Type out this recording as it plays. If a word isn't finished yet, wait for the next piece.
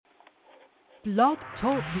Blog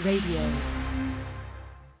Talk Radio.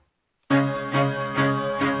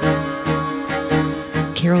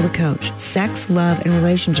 Carol the Coach. Sex, love, and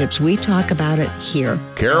relationships. We talk about it here.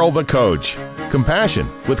 Carol the Coach. Compassion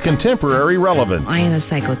with contemporary relevance. I am a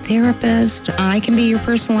psychotherapist. I can be your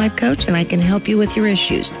personal life coach, and I can help you with your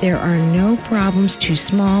issues. There are no problems too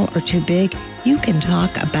small or too big. You can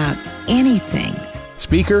talk about anything.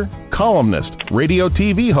 Speaker, columnist, radio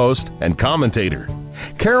TV host, and commentator.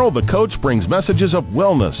 Carol the Coach brings messages of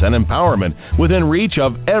wellness and empowerment within reach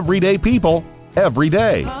of everyday people every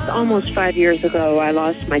day. Almost 5 years ago, I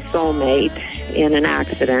lost my soulmate in an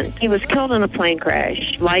accident. He was killed in a plane crash.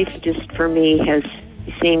 Life just, for me, has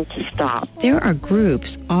seemed to stop. There are groups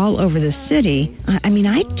all over the city.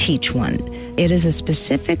 I teach one. It is a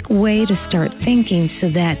specific way to start thinking so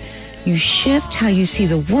that you shift how you see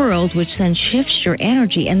the world, which then shifts your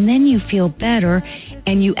energy, and then you feel better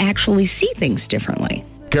and you actually see things differently.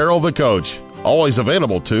 Carol the Coach. Always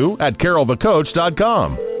available, too, at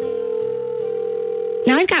carolthecoach.com.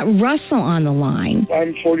 Now, I've got Russell on the line.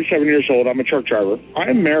 I'm 47 years old. I'm a truck driver.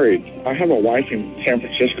 I'm married. I have a wife in San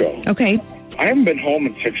Francisco. Okay. I haven't been home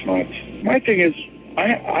in 6 months. My thing is,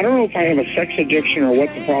 I don't know if I have a sex addiction or what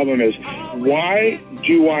the problem is. Why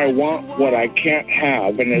do I want what I can't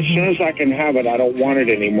have? And as soon as I can have it, I don't want it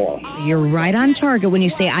anymore. You're right on target when you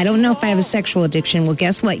say, I don't know if I have a sexual addiction. Well,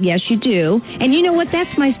 guess what? Yes, you do. And you know what? That's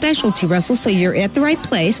my specialty, Russell, so you're at the right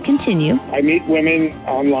place. Continue. I meet women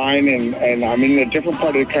online, and I'm in a different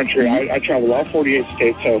part of the country. I travel all 48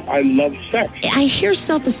 states, so I love sex. I hear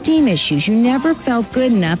self-esteem issues. You never felt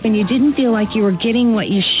good enough, and you didn't feel like you were getting what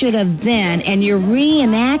you should have then, and you're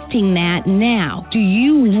reenacting that now. Do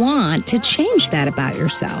you want to change that about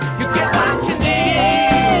yourself?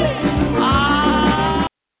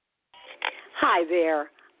 Hi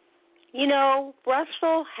there. You know,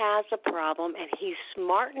 Russell has a problem, and he's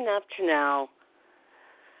smart enough to know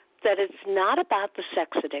that it's not about the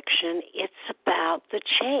sex addiction. It's about the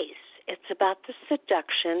chase. It's about the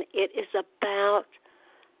seduction. It is about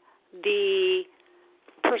the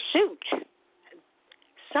pursuit.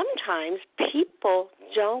 Sometimes people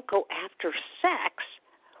don't go after sex.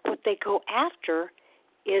 What they go after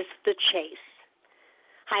is the chase.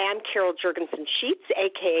 Hi, I'm Carol Jurgensen-Sheets,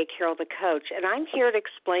 a.k.a. Carol the Coach, and I'm here to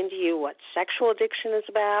explain to you what sexual addiction is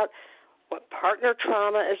about, what partner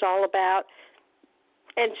trauma is all about.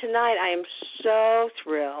 And tonight I am so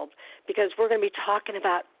thrilled because we're going to be talking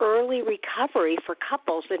about early recovery for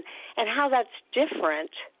couples and how that's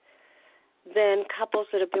different than couples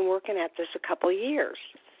that have been working at this a couple of years.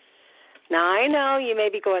 Now, I know you may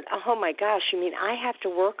be going, oh, my gosh, you mean I have to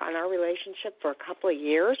work on our relationship for a couple of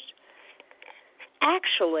years?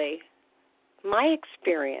 Actually, my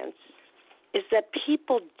experience is that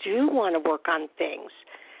people do want to work on things.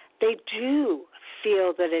 They do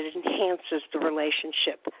feel that it enhances the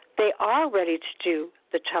relationship. They are ready to do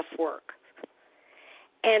the tough work.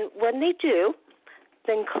 And when they do,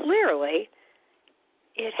 then clearly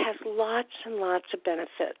it has lots and lots of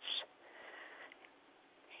benefits.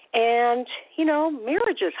 And, you know,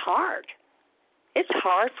 marriage is hard. It's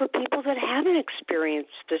hard for people that haven't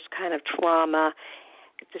experienced this kind of trauma,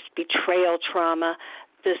 this betrayal trauma,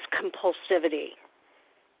 this compulsivity.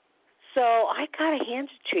 So I got to hand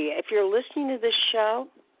it to you. If you're listening to this show,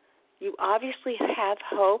 you obviously have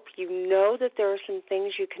hope. You know that there are some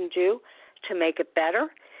things you can do to make it better.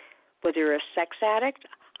 Whether you're a sex addict,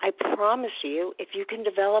 I promise you, if you can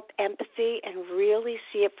develop empathy and really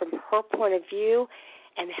see it from her point of view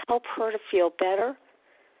and help her to feel better,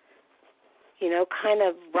 you know, kind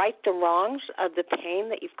of right the wrongs of the pain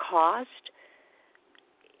that you've caused,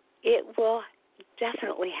 it will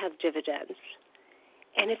definitely have dividends.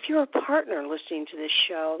 And if you're a partner listening to this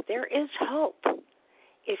show, there is hope.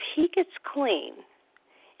 If he gets clean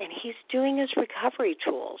and he's doing his recovery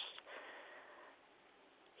tools,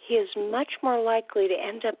 he is much more likely to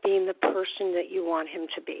end up being the person that you want him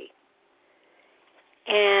to be.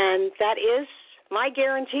 And that is my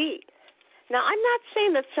guarantee. Now, I'm not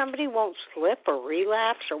saying that somebody won't slip or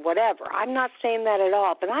relapse or whatever. I'm not saying that at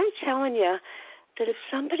all. But I'm telling you that if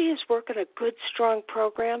somebody is working a good, strong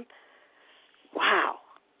program, wow,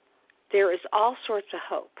 there is all sorts of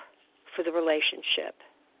hope for the relationship.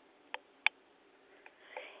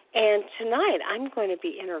 And tonight I'm going to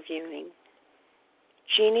be interviewing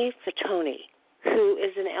Jeannie Fatoni, who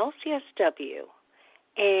is an LCSW,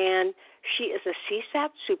 and she is a CSAP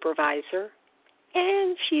supervisor,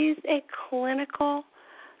 and she's a clinical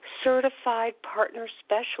certified partner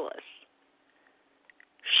specialist.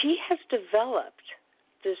 She has developed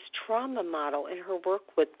this trauma model in her work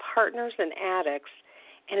with partners and addicts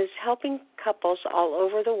and is helping couples all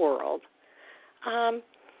over the world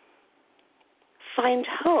find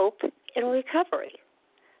hope in recovery.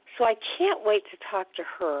 So I can't wait to talk to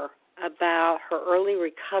her about her early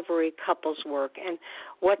recovery couples work and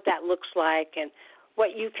what that looks like and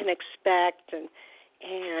what you can expect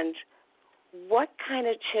and what kind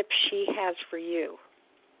of tips she has for you.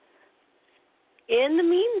 In the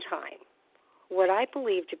meantime, what I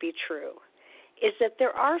believe to be true is that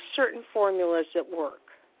there are certain formulas that work.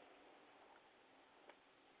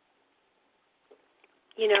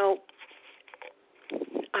 You know,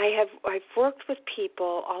 I've worked with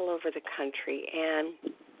people all over the country, and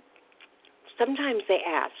sometimes they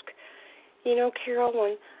ask, you know,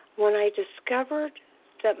 Carol, when I discovered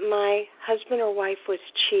that my husband or wife was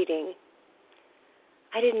cheating,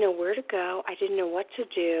 I didn't know where to go. I didn't know what to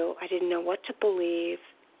do. I didn't know what to believe,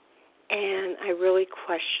 and I really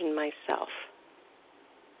questioned myself.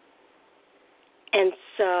 And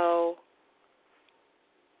so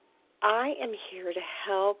I am here to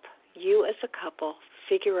help you as a couple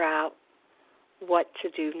figure out what to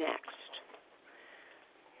do next.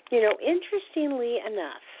 You know, interestingly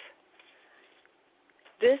enough,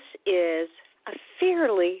 this is a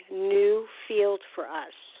fairly new field for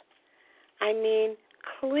us. I mean,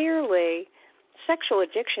 clearly, sexual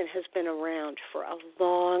addiction has been around for a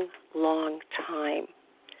long, long time.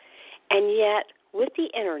 And yet, with the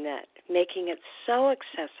Internet making it so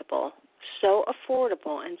accessible, so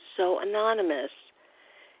affordable, and so anonymous,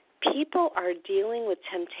 people are dealing with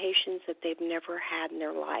temptations that they've never had in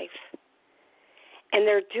their life. And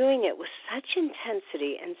they're doing it with such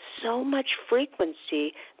intensity and so much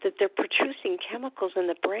frequency that they're producing chemicals in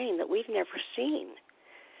the brain that we've never seen.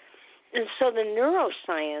 And so the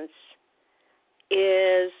neuroscience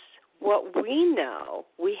is what we know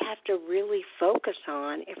we have to really focus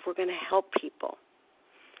on if we're going to help people.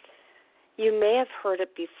 You may have heard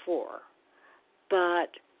it before, but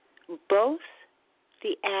both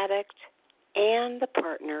the addict and the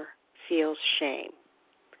partner feels shame.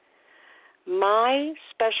 My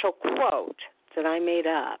special quote that I made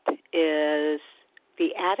up is, the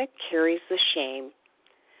addict carries the shame,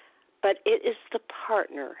 but it is the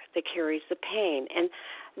partner that carries the pain. And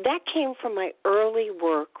that came from my early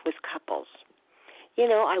work with couples. You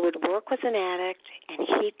know, I would work with an addict, and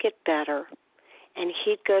he'd get better, and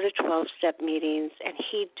he'd go to 12-step meetings, and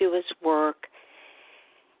he'd do his work,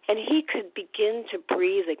 and he could begin to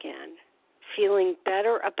breathe again, feeling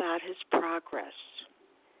better about his progress.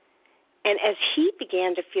 And as he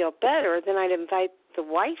began to feel better, then I'd invite the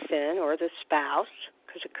wife in or the spouse,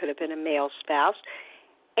 because it could have been a male spouse,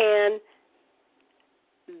 and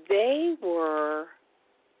they were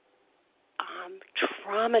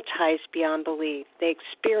traumatized beyond belief. They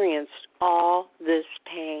experienced all this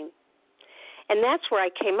pain. And that's where I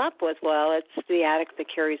came up with, well, it's the addict that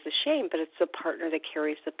carries the shame, but it's the partner that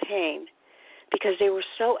carries the pain. Because they were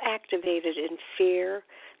so activated in fear,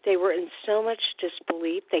 they were in so much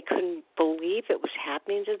disbelief, they couldn't believe it was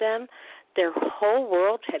happening to them. Their whole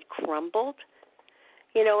world had crumbled.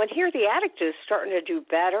 You know, and here the addict is starting to do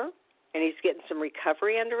better, and he's getting some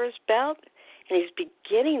recovery under his belt, and he's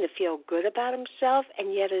beginning to feel good about himself,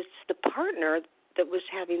 and yet it's the partner that was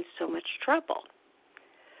having so much trouble.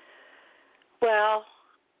 Well,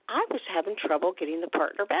 I was having trouble getting the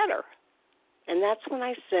partner better. And that's when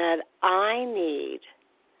I said, I need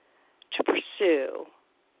to pursue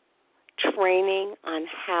training on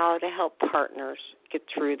how to help partners get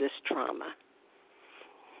through this trauma.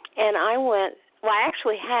 And I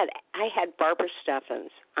had Barbara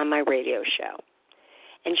Steffens on my radio show.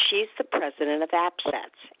 And she's the president of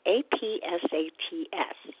APSATS,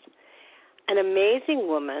 APSATS, an amazing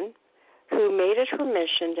woman who made it her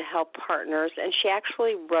mission to help partners, and she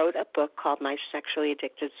actually wrote a book called My Sexually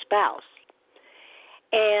Addicted Spouse.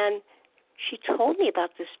 And she told me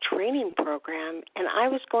about this training program, and I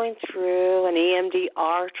was going through an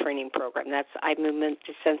EMDR training program. That's eye movement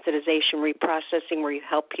desensitization reprocessing, where you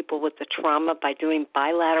help people with the trauma by doing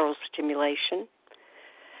bilateral stimulation.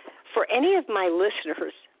 For any of my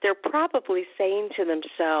listeners, they're probably saying to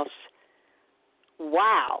themselves,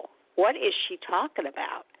 wow, what is she talking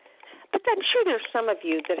about? But I'm sure there's some of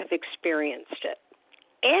you that have experienced it.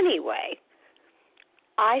 Anyway,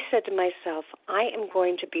 I said to myself, I am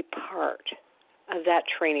going to be part of that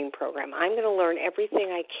training program. I'm going to learn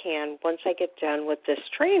everything I can once I get done with this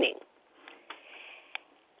training.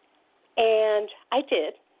 And I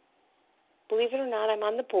did. Believe it or not, I'm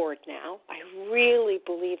on the board now. I really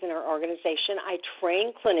believe in our organization. I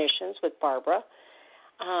train clinicians with Barbara.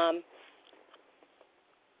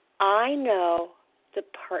 I know that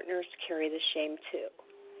partners carry the shame too.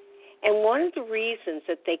 And one of the reasons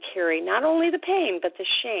that they carry not only the pain but the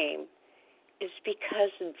shame is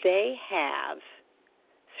because they have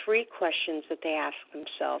 3 questions that they ask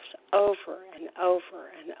themselves over and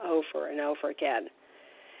over and over and over again.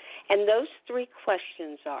 And those 3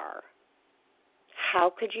 questions are, how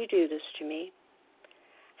could you do this to me?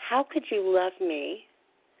 How could you love me?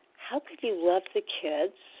 How could you love the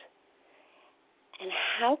kids? And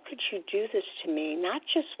how could you do this to me, not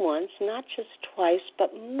just once, not just twice,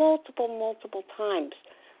 but multiple times,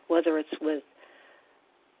 whether it's with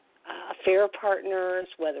affair partners,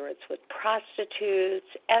 whether it's with prostitutes,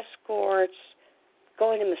 escorts,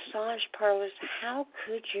 going to massage parlors. How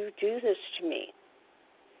could you do this to me?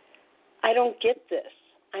 I don't get this.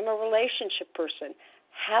 I'm a relationship person.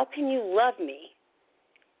 How can you love me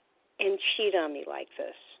and cheat on me like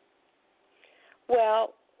this?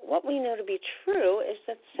 Well, what we know to be true is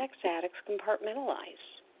that sex addicts compartmentalize.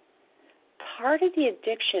 Part of the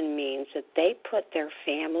addiction means that they put their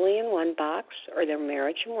family in one box or their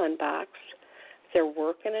marriage in one box, their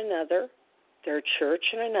work in another, their church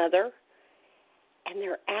in another, and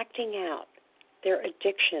they're acting out their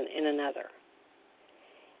addiction in another.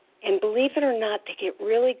 And believe it or not, they get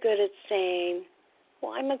really good at saying,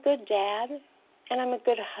 well, I'm a good dad and I'm a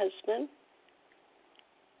good husband.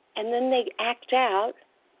 And then they act out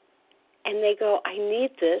and they go, I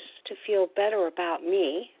need this to feel better about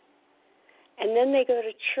me. And then they go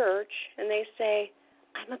to church and they say,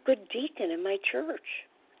 I'm a good deacon in my church.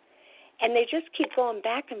 And they just keep going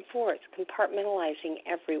back and forth, compartmentalizing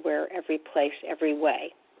everywhere, every place, every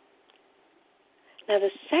way. Now,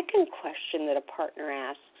 the second question that a partner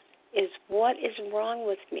asks is, what is wrong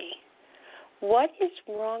with me? What is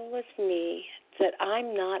wrong with me that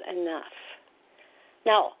I'm not enough?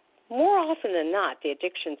 Now, more often than not, the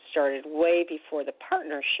addiction started way before the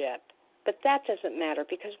partnership, but that doesn't matter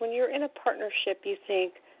because when you're in a partnership, you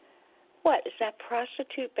think, what, is that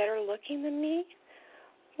prostitute better looking than me?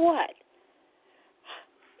 What?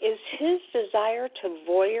 Is his desire to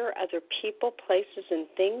voyeur other people, places, and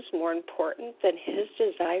things more important than his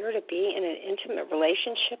desire to be in an intimate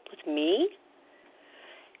relationship with me?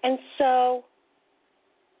 And so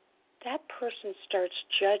that person starts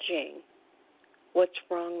judging what's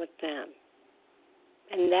wrong with them.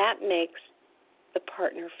 And that makes the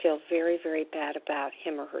partner feel very, very bad about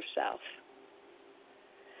him or herself.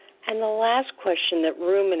 And the last question that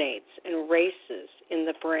ruminates and races in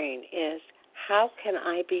the brain is, how can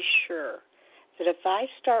I be sure that if I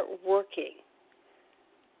start working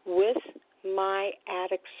with my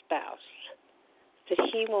addict spouse, that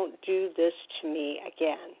he won't do this to me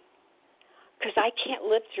again? Because I can't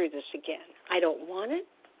live through this again. I don't want it.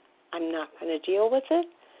 I'm not going to deal with it.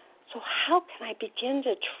 So how can I begin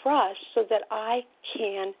to trust so that I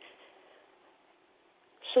can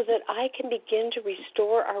begin to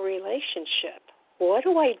restore our relationship? What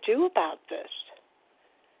do I do about this?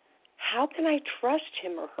 How can I trust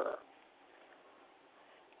him or her?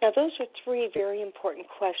 Now, those are 3 very important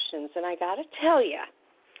questions, and I got to tell you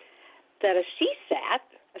that a CSAT,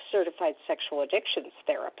 a certified sexual addictions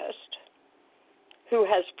therapist, who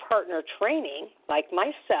has partner training, like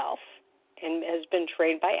myself, and has been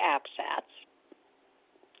trained by APSATs,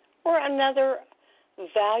 or another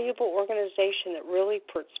valuable organization that really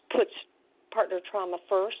puts partner trauma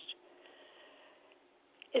first,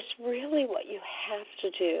 is really what you have to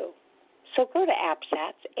do. So go to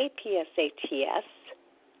APSATs,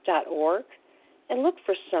 APSATs.org, and look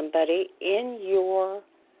for somebody in your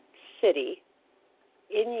city,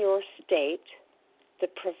 in your state,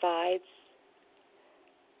 that provides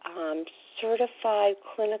certified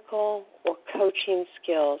clinical or coaching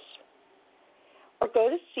skills. Or go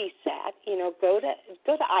to CSAT, go to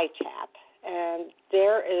ITAP, and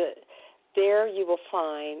there you will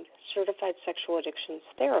find certified sexual addictions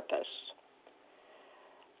therapists.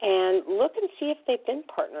 And look and see if they've been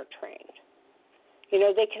partner trained.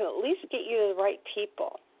 They can at least get you to the right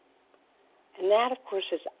people. And that, of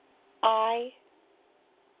course, is ITAP.org.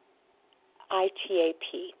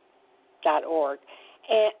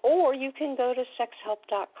 Or you can go to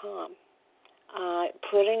sexhelp.com.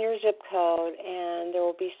 Put in your zip code, and there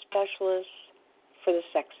will be specialists for the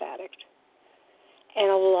sex addict. And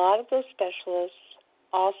a lot of those specialists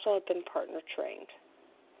also have been partner trained.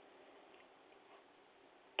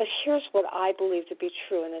 But here's what I believe to be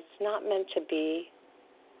true, and it's not meant to be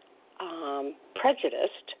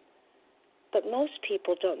prejudiced, but most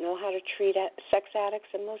people don't know how to treat sex addicts,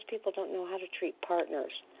 and most people don't know how to treat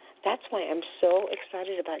partners. That's why I'm so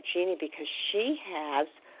excited about Jeannie, because she has,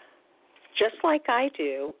 just like I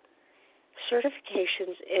do,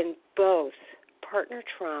 certifications in both partner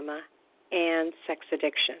trauma and sex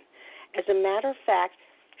addiction. As a matter of fact,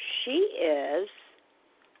 she is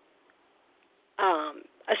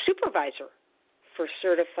a supervisor for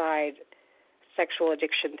certified sexual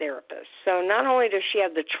addiction therapist. So not only does she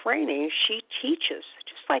have the training, she teaches,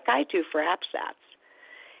 just like I do for APSATs.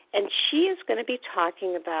 And she is going to be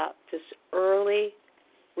talking about this early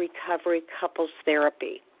recovery couples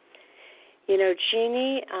therapy. You know,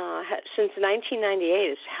 Jeannie, since 1998,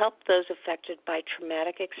 has helped those affected by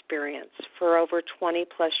traumatic experience for over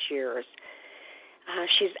 20-plus years.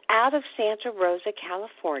 She's out of Santa Rosa,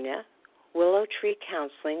 California, Willow Tree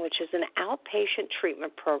Counseling, which is an outpatient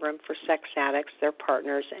treatment program for sex addicts, their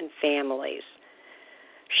partners, and families.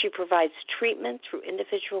 She provides treatment through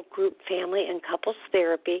individual, group, family, and couples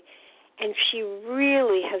therapy, and she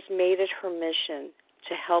really has made it her mission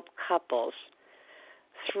to help couples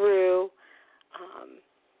through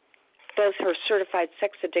both her certified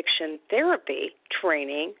sex addiction therapy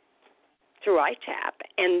training through ITAP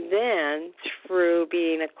and then through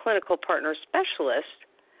being a clinical partner specialist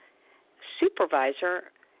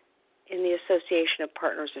supervisor in the Association of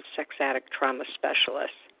Partners of Sex Addict Trauma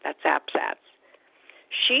Specialists. That's APSATs.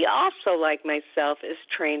 She also, like myself, is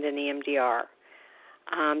trained in EMDR.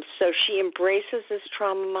 So she embraces this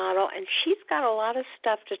trauma model, and she's got a lot of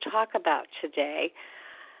stuff to talk about today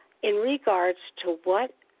in regards to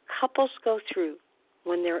what couples go through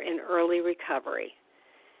when they're in early recovery.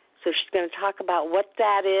 So she's going to talk about what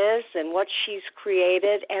that is and what she's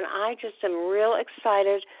created, and I just am real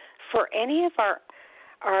excited for any of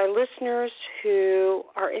our listeners who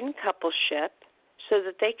are in coupleship so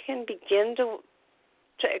that they can begin to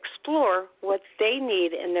explore what they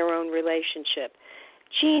need in their own relationship.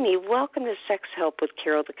 Jeannie, welcome to Sex Help with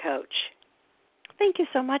Carol the Coach. Thank you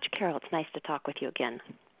so much, Carol. It's nice to talk with you again.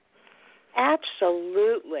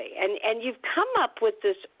 Absolutely. And you've come up with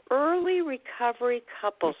this early recovery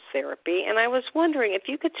couples therapy, and I was wondering if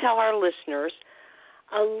you could tell our listeners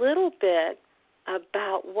a little bit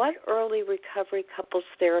about what early recovery couples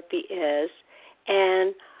therapy is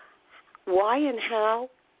and why and how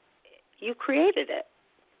you created it.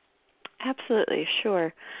 Absolutely,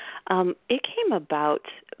 sure. It came about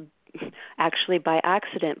actually by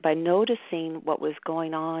accident, by noticing what was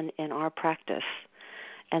going on in our practice.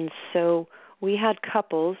 And so we had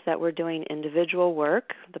couples that were doing individual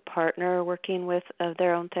work, the partner working with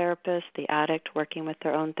their own therapist, the addict working with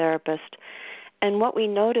their own therapist. And what we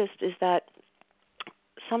noticed is that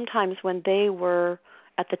sometimes when they were,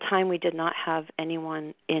 at the time we did not have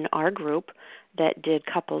anyone in our group that did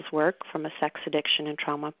couples work from a sex addiction and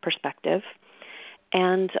trauma perspective.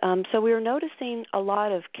 And so we were noticing a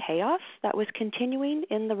lot of chaos that was continuing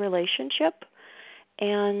in the relationship,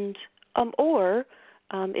 and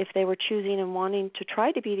if they were choosing and wanting to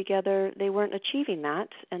try to be together, they weren't achieving that,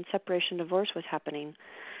 and separation divorce was happening.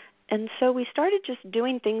 And so we started just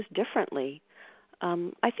doing things differently.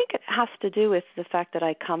 I think it has to do with the fact that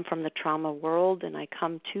I come from the trauma world, and I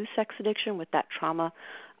come to sex addiction with that trauma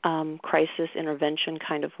crisis intervention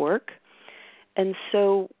kind of work. And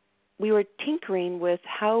so we were tinkering with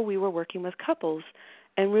how we were working with couples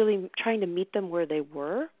and really trying to meet them where they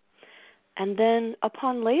were. And then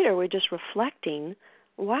upon later, we're just reflecting,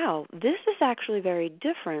 wow, this is actually very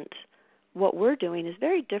different. What we're doing is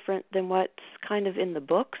very different than what's kind of in the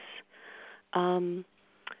books.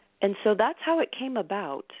 And so that's how it came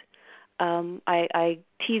about. I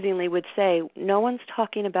teasingly would say, no one's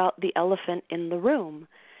talking about the elephant in the room.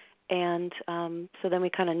 And so then we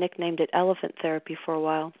kind of nicknamed it elephant therapy for a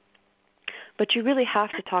while. But you really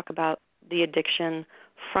have to talk about the addiction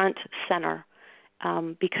front center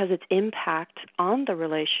because its impact on the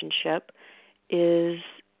relationship is,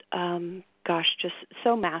 just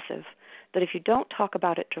so massive that if you don't talk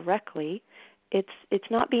about it directly,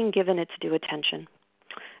 it's not being given its due attention.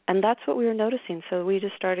 And that's what we were noticing. So we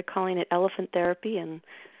just started calling it elephant therapy, and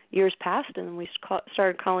years passed, and we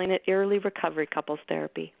started calling it early recovery couples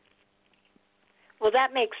therapy. Well,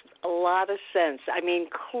 that makes a lot of sense. I mean,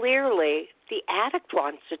 clearly the addict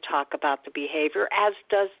wants to talk about the behavior, as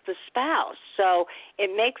does the spouse. So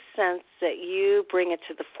it makes sense that you bring it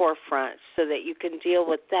to the forefront so that you can deal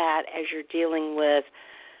with that as you're dealing with,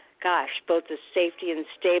 both the safety and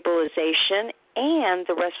stabilization and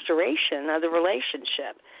the restoration of the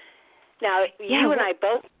relationship. Now, you and I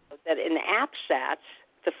both know that in APSATs,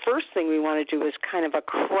 the first thing we want to do is kind of a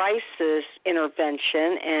crisis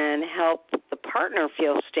intervention and help the partner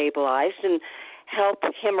feel stabilized and help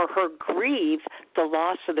him or her grieve the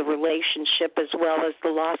loss of the relationship as well as the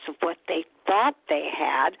loss of what they thought they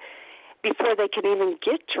had before they can even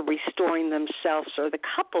get to restoring themselves or the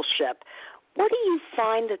coupleship. What do you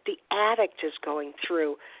find that the addict is going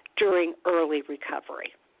through during early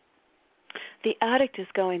recovery? The addict is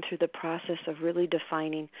going through the process of really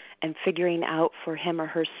defining and figuring out for him or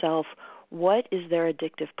herself what is their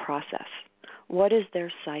addictive process. What is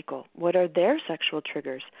their cycle? What are their sexual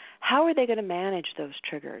triggers? How are they going to manage those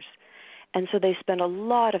triggers? And so they spend a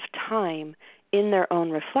lot of time in their own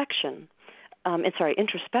introspection.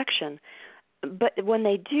 But when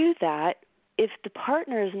they do that, if the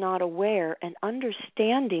partner is not aware and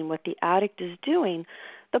understanding what the addict is doing,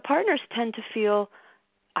 the partners tend to feel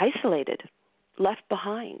isolated, left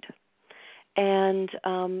behind, and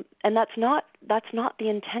that's not the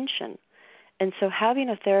intention. And so having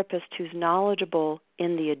a therapist who's knowledgeable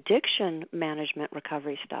in the addiction management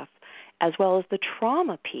recovery stuff, as well as the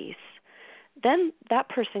trauma piece, then that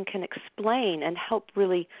person can explain and help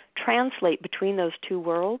really translate between those two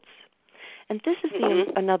worlds. And this is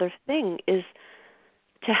another thing is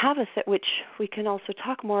to have which we can also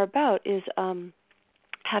talk more about, is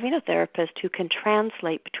having a therapist who can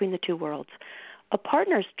translate between the two worlds. A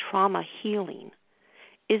partner's trauma healing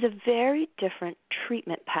is a very different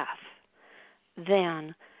treatment path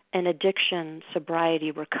than an addiction,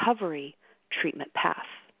 sobriety, recovery treatment path.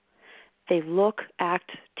 They look,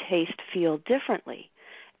 act, taste, feel differently.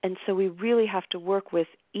 And so we really have to work with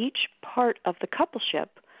each part of the coupleship,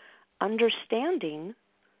 understanding,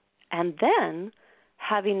 and then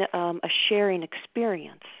having a sharing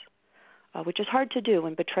experience, which is hard to do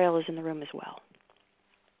when betrayal is in the room as well.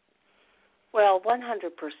 Well, 100%.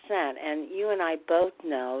 And you and I both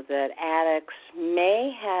know that addicts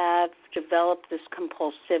may have developed this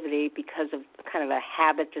compulsivity because of kind of a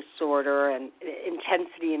habit disorder, and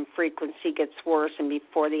intensity and frequency gets worse, and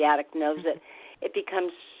before the addict knows it, it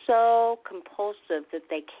becomes so compulsive that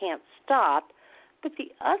they can't stop. But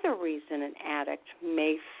the other reason an addict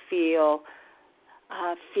may feel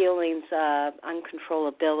feelings of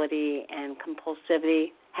uncontrollability and compulsivity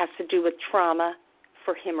has to do with trauma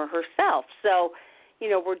for him or herself. So,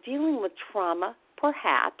 we're dealing with trauma,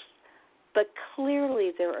 perhaps, but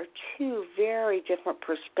clearly there are two very different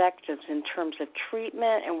perspectives in terms of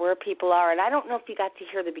treatment and where people are. And I don't know if you got to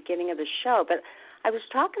hear the beginning of the show, but I was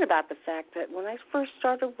talking about the fact that when I first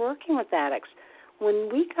started working with addicts, when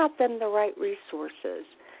we got them the right resources,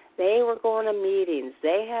 they were going to meetings,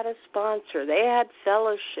 they had a sponsor, they had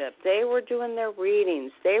fellowship, they were doing their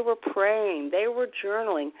readings, they were praying, they were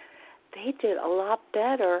journaling, they did a lot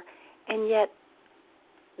better, and yet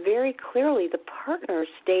very clearly the partners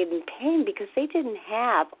stayed in pain because they didn't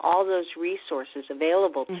have all those resources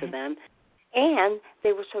available to them, and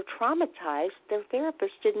they were so traumatized their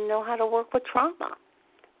therapist didn't know how to work with trauma.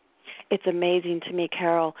 It's amazing to me,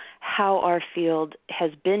 Carol, how our field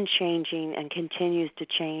has been changing and continues to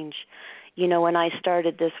change. When I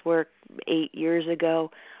started this work 8 years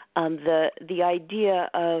ago, the idea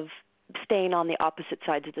of staying on the opposite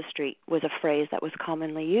sides of the street was a phrase that was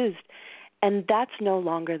commonly used, and that's no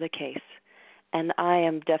longer the case. And I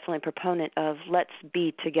am definitely a proponent of let's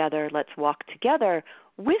be together, let's walk together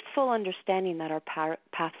with full understanding that our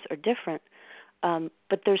paths are different.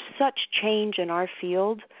 But there's such change in our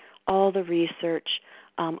field, all the research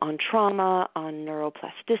on trauma, on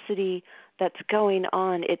neuroplasticity that's going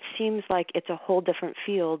on. It seems like it's a whole different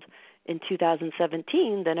field in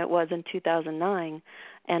 2017 than it was in 2009,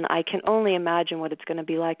 and I can only imagine what it's going to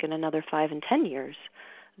be like in another 5 and 10 years,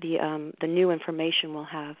 the new information we'll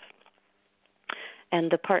have.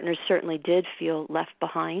 And the partners certainly did feel left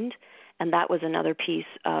behind, and that was another piece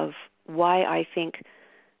of why I think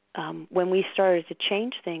when we started to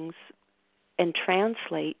change things and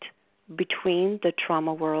translate between the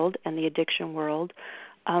trauma world and the addiction world,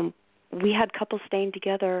 we had couples staying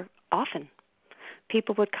together often.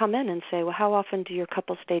 People would come in and say, well, how often do your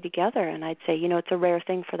couples stay together? And I'd say, it's a rare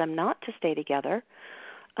thing for them not to stay together.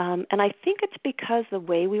 And I think it's because the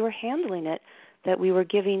way we were handling it, that we were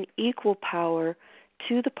giving equal power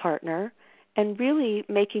to the partner and really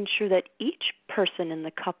making sure that each person in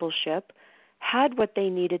the coupleship had what they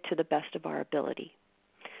needed to the best of our ability.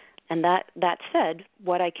 And that said,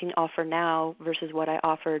 what I can offer now versus what I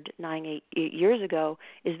offered 8 years ago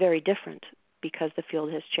is very different because the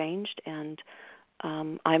field has changed, and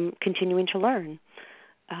I'm continuing to learn.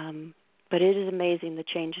 But it is amazing the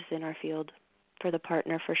changes in our field for the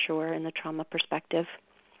partner, for sure, in the trauma perspective.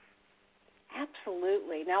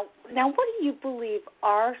 Absolutely. Now, what do you believe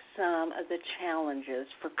are some of the challenges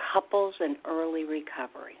for couples in early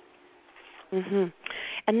recovery?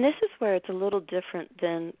 And this is where it's a little different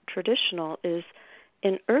than traditional, is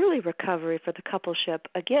in early recovery for the coupleship,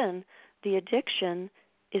 again, the addiction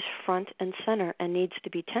is front and center and needs to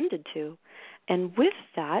be tended to. And with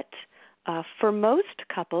that, for most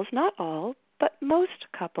couples, not all, but most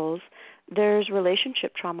couples, there's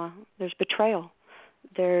relationship trauma, there's betrayal,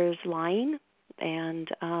 there's lying, and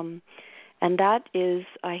that is,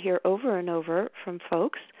 I hear over and over from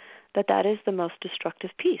folks, that is the most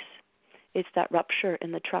destructive piece. it's that rupture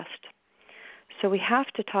in the trust. So we have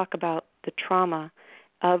to talk about the trauma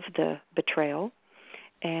of the betrayal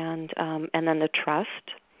and then the trust.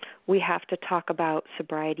 We have to talk about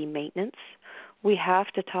sobriety maintenance. We have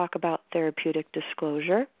to talk about therapeutic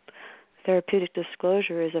disclosure. Therapeutic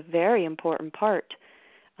disclosure is a very important part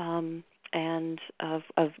and of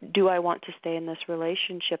do I want to stay in this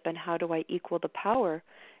relationship, and how do I equal the power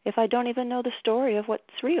if I don't even know the story of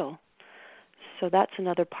what's real? So that's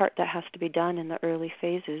another part that has to be done in the early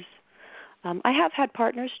phases. I have had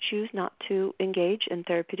partners choose not to engage in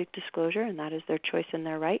therapeutic disclosure, and that is their choice and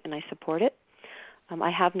their right, and I support it.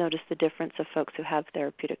 I have noticed the difference of folks who have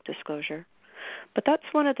therapeutic disclosure. But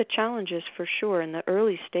that's one of the challenges for sure in the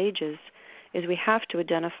early stages, is we have to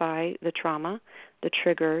identify the trauma, the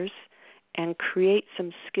triggers, and create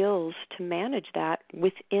some skills to manage that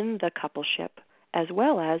within the coupleship as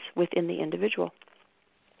well as within the individual.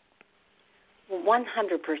 100%,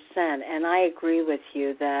 and I agree with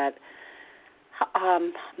you that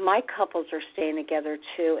my couples are staying together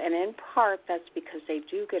too, and in part that's because they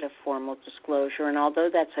do get a formal disclosure, and although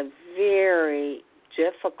that's a very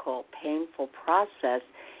difficult, painful process,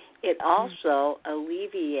 it also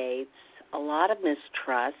alleviates a lot of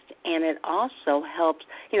mistrust, and it also helps,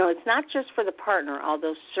 it's not just for the partner,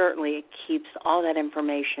 although certainly it keeps all that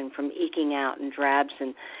information from eking out in drabs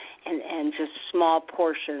and just small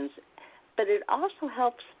portions, but it also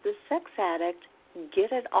helps the sex addict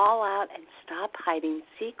get it all out and stop hiding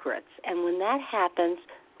secrets. And when that happens,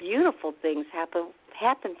 beautiful things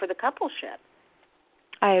happen for the coupleship.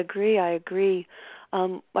 I agree. I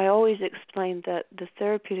always explain that the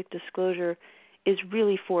therapeutic disclosure is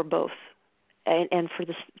really for both, and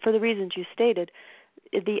for the reasons you stated.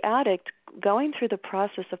 The addict going through the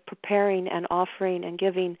process of preparing and offering and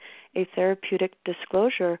giving a therapeutic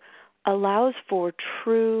disclosure allows for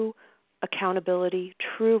true accountability,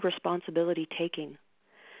 true responsibility taking,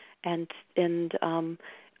 and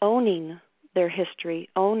owning their history,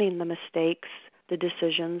 owning the mistakes, the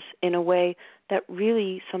decisions in a way that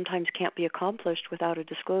really sometimes can't be accomplished without a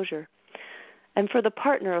disclosure. And for the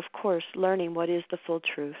partner, of course, learning what is the full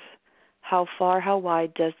truth. How far, how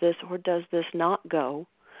wide does this or does this not go?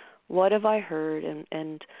 What have I heard?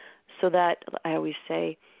 And so that I always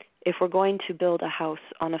say, if we're going to build a house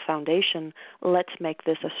on a foundation, let's make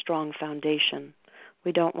this a strong foundation.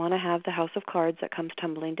 We don't want to have the house of cards that comes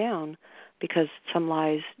tumbling down because some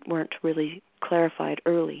lies weren't really clarified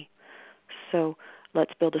early. So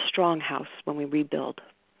let's build a strong house when we rebuild.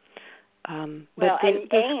 Disclosure,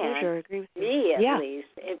 I agree with you. Me at least,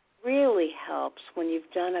 it really helps when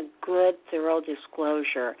you've done a good, thorough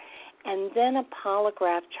disclosure. And then a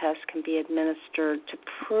polygraph test can be administered to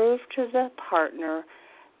prove to the partner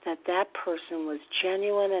that person was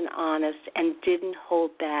genuine and honest and didn't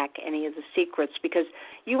hold back any of the secrets. Because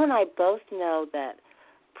you and I both know that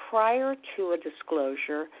prior to a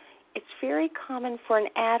disclosure, it's very common for an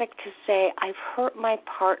addict to say, I've hurt my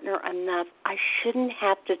partner enough, I shouldn't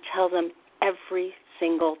have to tell them every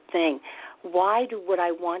single thing. Why would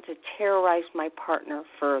I want to terrorize my partner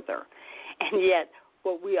further? And yet,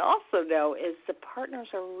 what we also know is the partners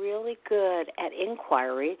are really good at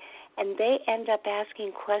inquiry, and they end up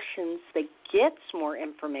asking questions that gets more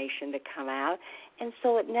information to come out, and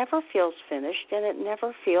so it never feels finished and it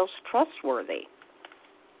never feels trustworthy.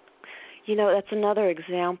 That's another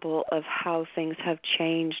example of how things have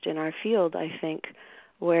changed in our field, I think.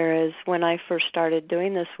 Whereas when I first started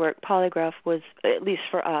doing this work, polygraph was, at least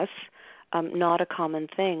for us, not a common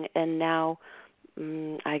thing. And now,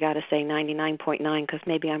 I got to say 99.9, because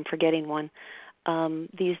maybe I'm forgetting one.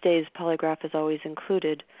 These days, polygraph is always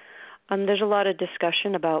included. There's a lot of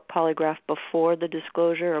discussion about polygraph before the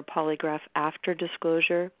disclosure or polygraph after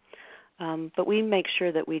disclosure. But we make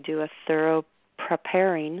sure that we do a thorough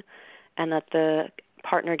preparing and that the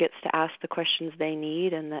partner gets to ask the questions they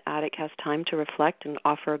need and the addict has time to reflect and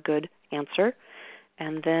offer a good answer,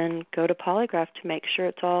 and then go to polygraph to make sure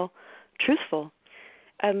it's all truthful.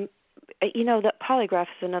 That polygraph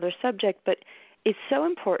is another subject, but it's so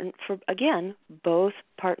important for, again, both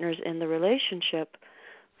partners in the relationship.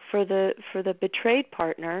 For the betrayed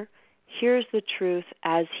partner, here's the truth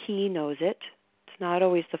as he knows it. It's not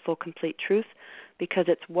always the full, complete truth, because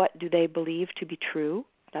it's what do they believe to be true.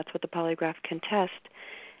 That's what the polygraph can test.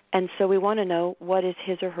 And so we want to know what is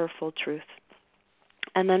his or her full truth.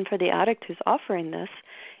 And then for the addict who's offering this,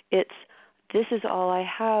 this is all I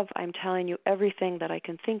have. I'm telling you everything that I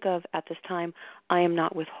can think of at this time. I am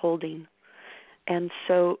not withholding. And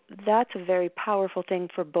so that's a very powerful thing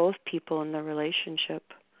for both people in the relationship.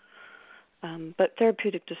 But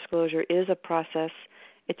therapeutic disclosure is a process.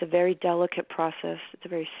 It's a very delicate process. It's a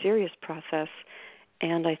very serious process.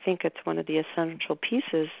 And I think it's one of the essential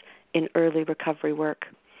pieces in early recovery work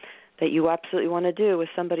that you absolutely want to do with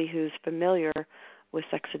somebody who's familiar with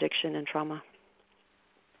sex addiction and trauma.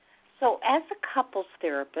 So as a couples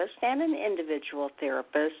therapist and an individual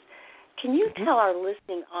therapist, can you tell our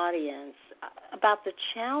listening audience about the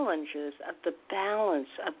challenges of the balance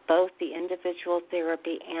of both the individual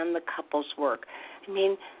therapy and the couples work? I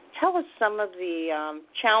mean, tell us some of the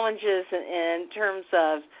challenges in terms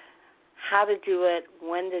of how to do it,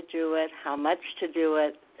 when to do it, how much to do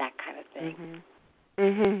it, that kind of thing.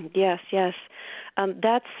 Yes.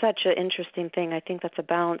 That's such an interesting thing. I think that's a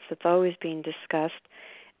balance that's always being discussed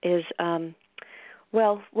is,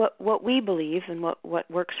 what we believe and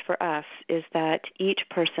what works for us is that each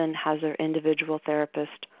person has their individual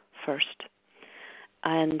therapist first.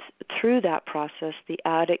 And through that process, the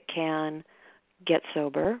addict can get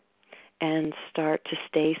sober and start to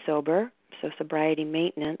stay sober, so sobriety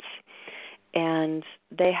maintenance. And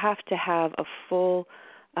they have to have a full,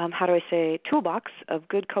 toolbox of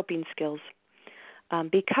good coping skills.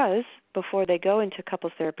 Because before they go into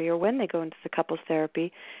couples therapy or when they go into the couples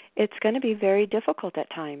therapy, it's going to be very difficult at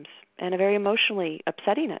times and very emotionally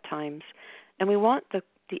upsetting at times. And we want the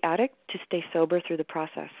addict to stay sober through the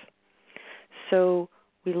process. So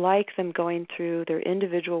we like them going through their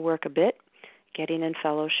individual work a bit, getting in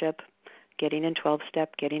fellowship, getting in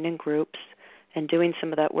 12-step, getting in groups, and doing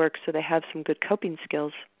some of that work so they have some good coping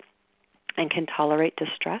skills and can tolerate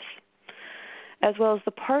distress. As well as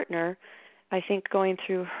the partner, I think going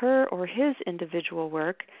through her or his individual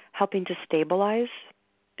work, helping to stabilize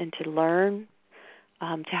and to learn,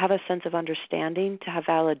 to have a sense of understanding, to have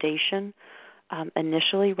validation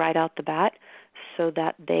initially right out the bat so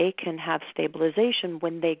that they can have stabilization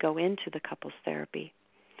when they go into the couples therapy.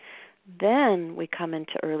 Then we come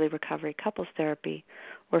into early recovery couples therapy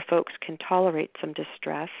where folks can tolerate some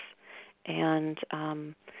distress and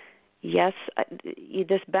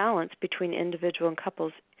this balance between individual and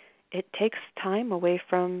couples, it takes time away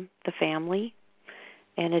from the family,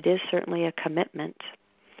 and it is certainly a commitment.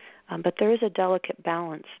 But there is a delicate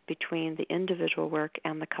balance between the individual work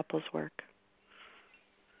and the couples work.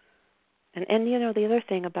 And the other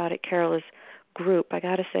thing about it, Carol, is group. I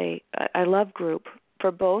got to say, I love group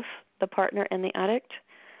for both the partner and the addict.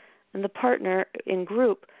 And the partner in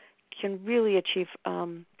group can really achieve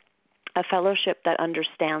a fellowship that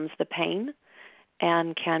understands the pain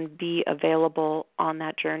and can be available on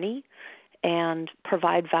that journey and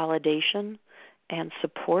provide validation and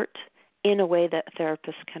support in a way that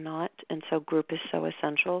therapists cannot. And so group is so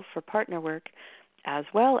essential for partner work as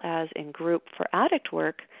well as in group for addict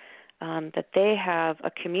work, that they have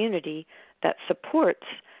a community that supports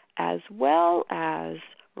as well as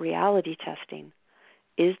reality testing.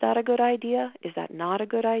 Is that a good idea? Is that not a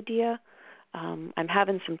good idea? I'm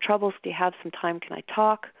having some troubles. Do you have some time? Can I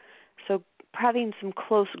talk? So having some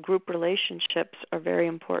close group relationships are very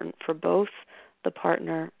important for both the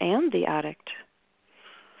partner and the addict.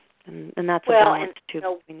 And that's a balance, too,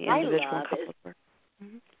 between the individual and couples work.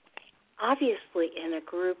 Obviously, in a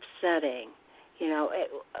group setting,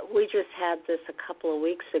 we just had this a couple of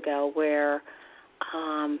weeks ago where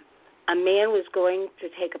a man was going to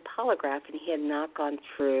take a polygraph, and he had not gone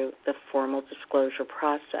through the formal disclosure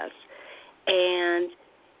process. And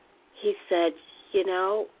he said,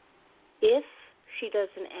 if she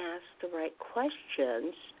doesn't ask the right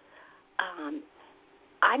questions,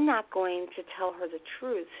 I'm not going to tell her the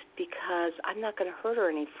truth because I'm not going to hurt her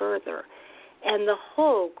any further. And the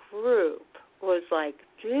whole group was like,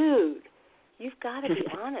 dude, you've got to be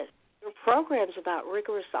honest. Your program's about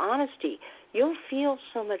rigorous honesty. You'll feel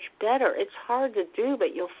so much better. It's hard to do,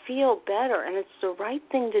 but you'll feel better, and it's the right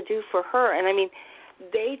thing to do for her. And,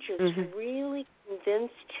 they just really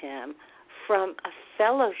convinced him from a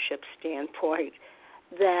fellowship standpoint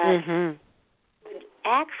that would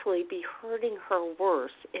actually be hurting her worse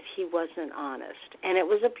if he wasn't honest. And it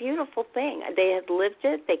was a beautiful thing. They had lived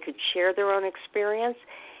it. They could share their own experience.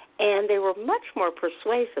 And they were much more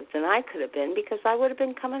persuasive than I could have been because I would have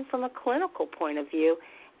been coming from a clinical point of view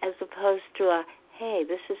as opposed to a, hey,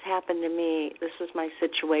 this has happened to me, this is my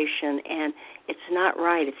situation, and it's not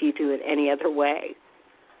right if you do it any other way.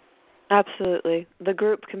 Absolutely. The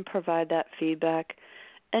group can provide that feedback.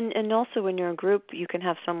 And also when you're in a group, you can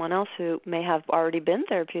have someone else who may have already been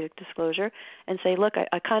therapeutic disclosure and say, look,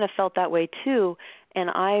 I kind of felt that way too, and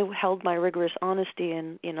I held my rigorous honesty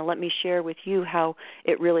and, let me share with you how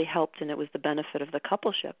it really helped and it was the benefit of the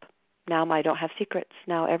coupleship. Now I don't have secrets.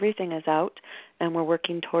 Now everything is out and we're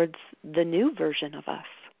working towards the new version of us.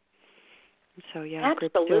 So, yeah,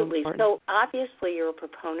 absolutely. So obviously you're a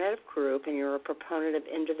proponent of group and you're a proponent of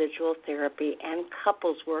individual therapy and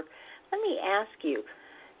couples work. let me ask you,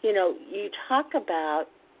 you talk about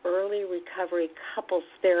early recovery couples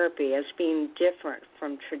therapy as being different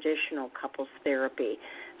from traditional couples therapy.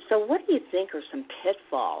 So what do you think are some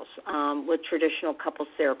pitfalls with traditional couples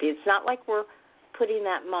therapy? It's not like we're putting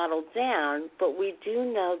that model down, but we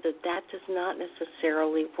do know that does not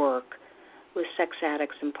necessarily work with sex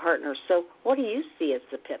addicts and partners. So what do you see as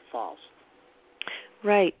the pitfalls?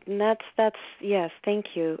 Right, and that's yes, thank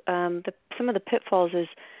you. Some of the pitfalls is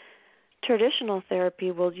traditional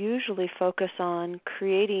therapy will usually focus on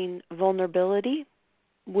creating vulnerability,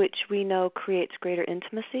 which we know creates greater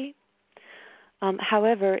intimacy.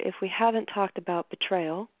 However, if we haven't talked about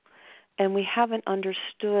betrayal and we haven't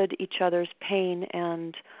understood each other's pain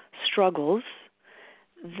and struggles,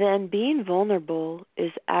 then being vulnerable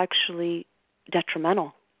is actually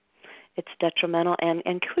detrimental. It's detrimental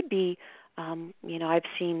and could be, I've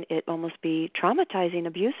seen it almost be traumatizing,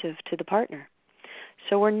 abusive to the partner.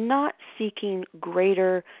 So we're not seeking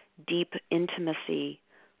greater, deep intimacy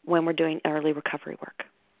when we're doing early recovery work.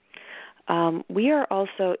 We are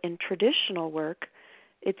also, in traditional work,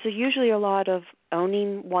 it's usually a lot of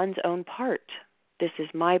owning one's own part. This is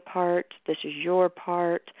my part. This is your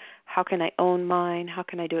part. How can I own mine? How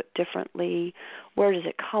can I do it differently? Where does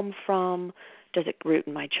it come from? Does it root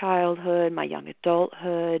in my childhood, my young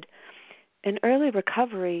adulthood? In early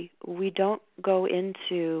recovery, we don't go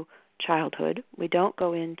into childhood. We don't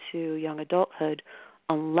go into young adulthood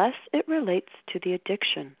unless it relates to the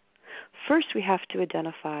addiction. First, we have to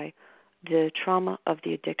identify the trauma of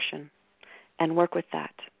the addiction and work with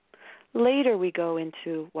that. Later, we go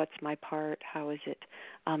into what's my part, how is it.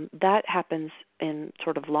 That happens in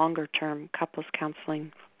sort of longer-term couples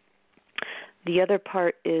counseling. The other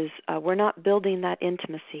part is we're not building that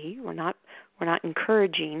intimacy. We're not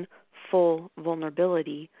encouraging full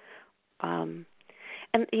vulnerability. And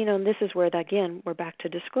this is where, again, we're back to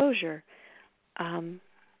disclosure.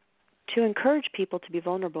 To encourage people to be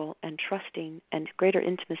vulnerable and trusting and greater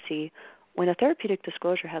intimacy when a therapeutic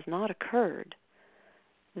disclosure has not occurred,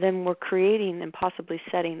 then we're creating and possibly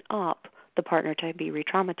setting up the partner to be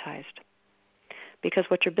re-traumatized. Because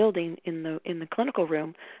what you're building in the clinical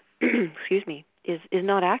room, is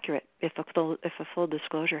not accurate if a full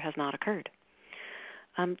disclosure has not occurred.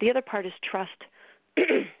 The other part is trust.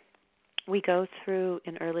 We go through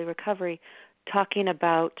in early recovery talking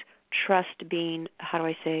about trust being,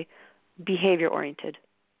 behavior-oriented.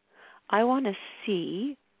 I want to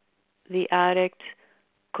see the addict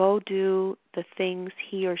go do the things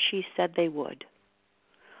he or she said they would.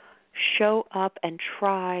 Show up and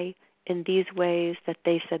try in these ways that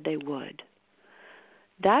they said they would.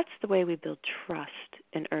 That's the way we build trust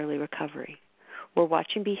in early recovery. We're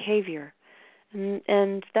watching behavior,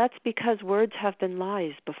 and that's because words have been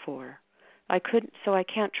lies before. I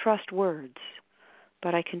can't trust words,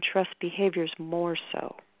 but I can trust behaviors more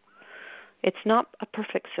so. It's not a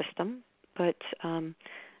perfect system, but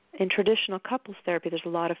in traditional couples therapy, there's a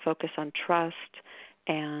lot of focus on trust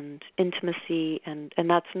and intimacy, and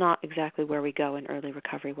that's not exactly where we go in early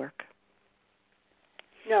recovery work.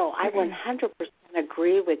 No, I 100%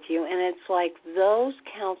 agree with you, and it's like those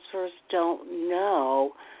counselors don't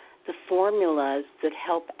know the formulas that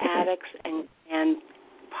help addicts and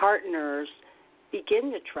partners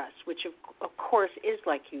begin to trust, which of course is,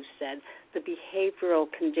 like you said, the behavioral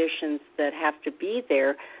conditions that have to be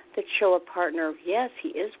there that show a partner, yes, he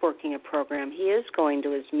is working a program, he is going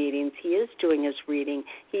to his meetings, he is doing his reading,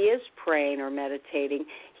 he is praying or meditating,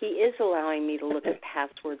 he is allowing me to look at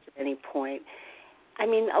passwords at any point. I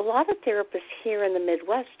mean, a lot of therapists here in the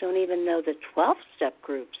Midwest don't even know that 12-step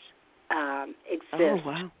groups exist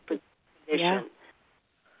for the condition.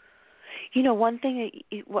 Yeah. One thing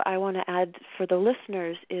what I want to add for the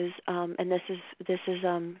listeners is, and this is,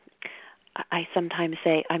 I sometimes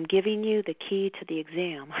say, I'm giving you the key to the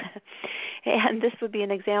exam. And this would be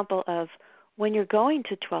an example of when you're going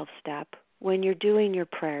to 12-step, when you're doing your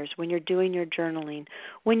prayers, when you're doing your journaling,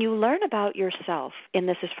 when you learn about yourself, and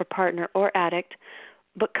this is for partner or addict,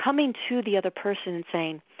 but coming to the other person and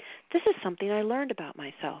saying, this is something I learned about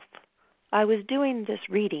myself. I was doing this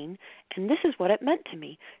reading, and this is what it meant to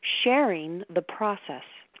me. Sharing the process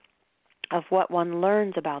of what one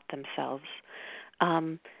learns about themselves,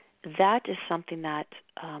 that is something that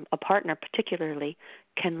a partner particularly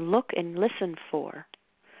can look and listen for.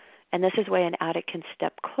 And this is where an addict can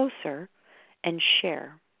step closer and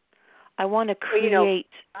share. I want to create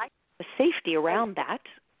a safety around that.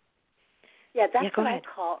 Yeah, that's what ahead.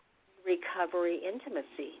 I call recovery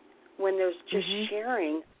intimacy, when there's just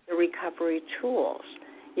sharing the recovery tools,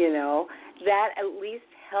 that at least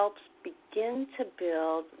helps begin to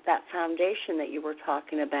build that foundation that you were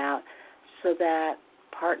talking about so that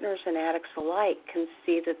partners and addicts alike can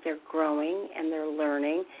see that they're growing and they're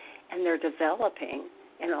learning and they're developing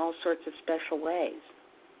in all sorts of special ways.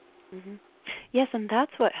 Mm-hmm. Yes, and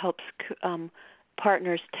that's what helps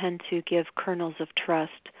partners tend to give kernels of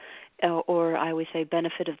trust, or I would say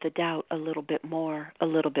benefit of the doubt a little bit more.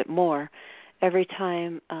 Every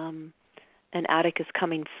time an addict is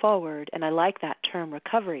coming forward, and I like that term,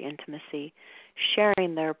 recovery intimacy,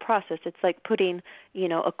 sharing their process. It's like putting,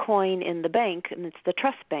 a coin in the bank, and it's the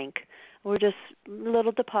trust bank. We're just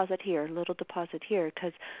little deposit here,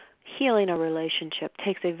 because healing a relationship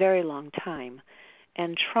takes a very long time,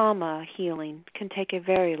 and trauma healing can take a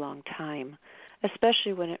very long time,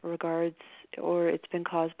 especially when it regards or it's been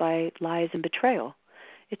caused by lies and betrayal.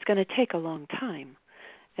 It's going to take a long time,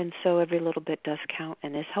 and so every little bit does count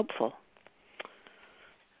and is helpful.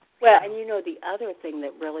 Well, and the other thing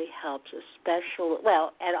that really helps, especially,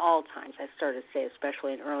 at all times, I started to say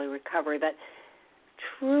especially in early recovery, but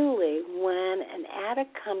truly when an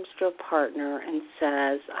addict comes to a partner and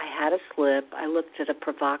says, I had a slip, I looked at a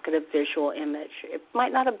provocative visual image, it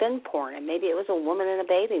might not have been porn, and maybe it was a woman in a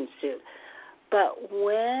bathing suit, but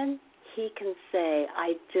when he can say,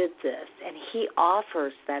 I did this, and he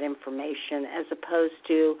offers that information as opposed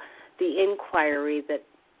to the inquiry that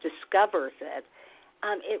discovers it,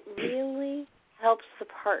 it really helps the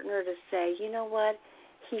partner to say, you know what,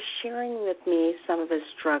 he's sharing with me some of his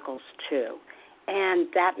struggles too, and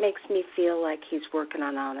that makes me feel like he's working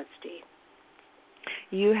on honesty.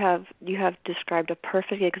 You have described a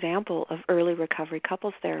perfect example of early recovery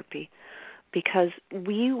couples therapy, because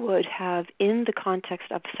we would have, in the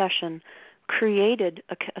context of session, created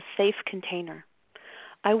a safe container.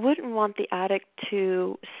 I wouldn't want the addict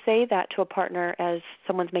to say that to a partner as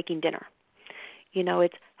someone's making dinner.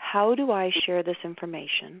 It's how do I share this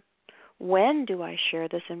information? When do I share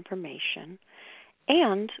this information?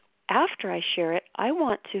 And after I share it, I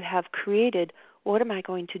want to have created what am I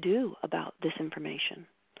going to do about this information?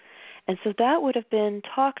 And so that would have been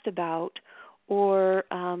talked about or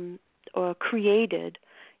created.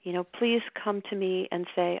 Please come to me and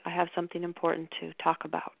say, I have something important to talk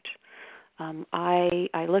about.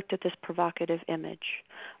 I looked at this provocative image.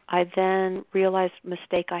 I then realized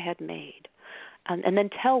mistake I had made. And then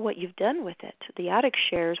tell what you've done with it. The addict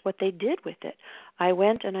shares what they did with it. I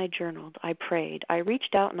went and I journaled. I prayed. I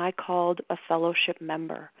reached out and I called a fellowship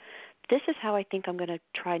member. This is how I think I'm going to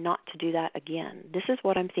try not to do that again. This is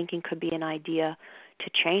what I'm thinking could be an idea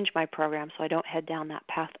to change my program so I don't head down that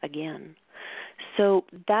path again. So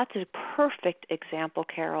that's a perfect example,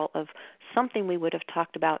 Carol, of something we would have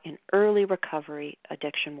talked about in early recovery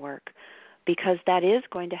addiction work, because that is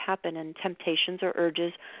going to happen, and temptations or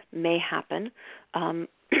urges may happen.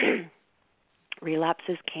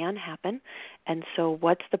 Relapses can happen. And so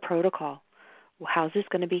what's the protocol? How's this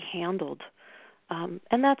going to be handled?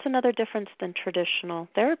 And that's another difference than traditional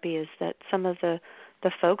therapy, is that some of the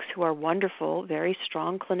folks who are wonderful, very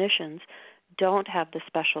strong clinicians don't have the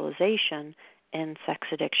specialization in sex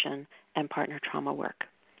addiction and partner trauma work.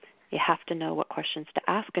 You have to know what questions to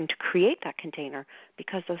ask and to create that container,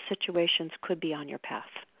 because those situations could be on your path.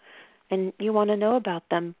 And you want to know about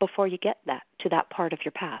them before you get to that part of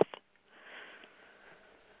your path.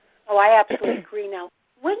 Oh, I absolutely agree. Now,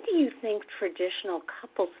 when do you think traditional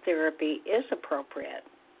couples therapy is appropriate?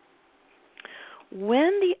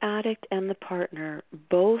 When the addict and the partner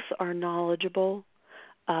both are knowledgeable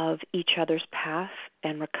of each other's path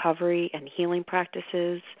and recovery and healing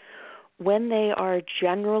practices, when they are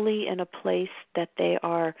generally in a place that they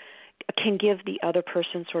can give the other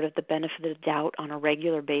person sort of the benefit of the doubt on a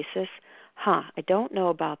regular basis. I don't know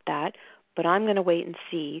about that, but I'm going to wait and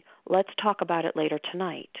see. Let's talk about it later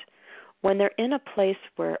tonight. When they're in a place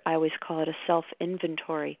where I always call it a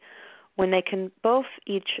self-inventory, when they can both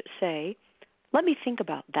each say, let me think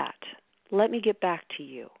about that. Let me get back to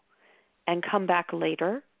you, and come back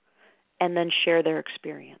later and then share their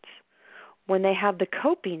experience. When they have the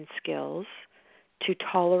coping skills to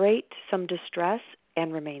tolerate some distress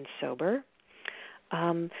and remain sober.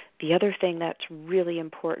 The other thing that's really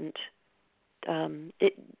important,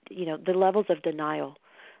 the levels of denial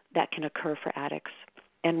that can occur for addicts.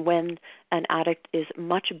 And when an addict is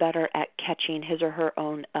much better at catching his or her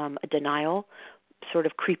own denial sort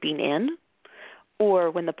of creeping in,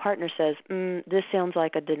 or when the partner says, this sounds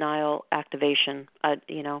like a denial activation,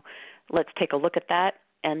 let's take a look at that,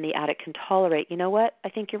 and the addict can tolerate, you know what, I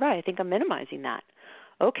think you're right, I think I'm minimizing that.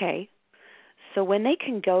 Okay. So when they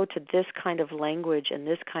can go to this kind of language and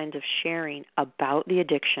this kind of sharing about the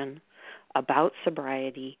addiction, about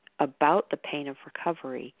sobriety, about the pain of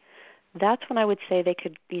recovery, that's when I would say they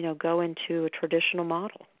could, go into a traditional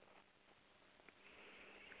model.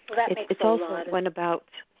 Well, that makes it's a also lot of... when about.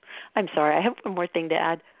 I'm sorry, I have one more thing to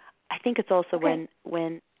add. I think it's also Okay.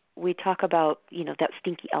 when we talk about that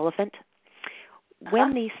stinky elephant.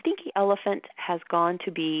 When the stinky elephant has gone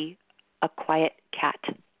to be a quiet cat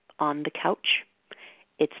on the couch,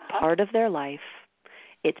 it's part of their life.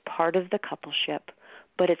 It's part of the coupleship,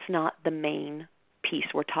 but it's not the main piece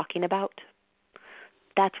we're talking about.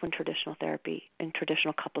 That's when traditional therapy and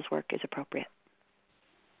traditional couples work is appropriate.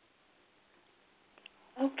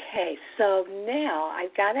 Okay, so now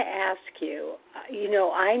I've got to ask you,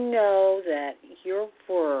 I know that your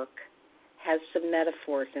work has some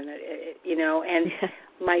metaphors in it, and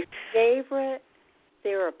my favorite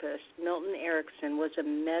therapist, Milton Erickson, was a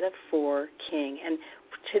metaphor king. And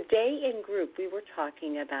today in group, we were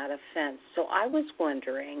talking about a fence. So I was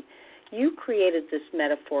wondering, you created this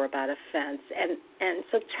metaphor about a fence, and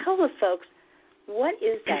so tell the folks, what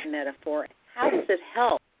is that metaphor? How does it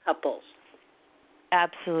help couples?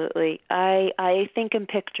 Absolutely. I think in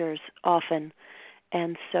pictures often.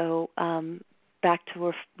 And so back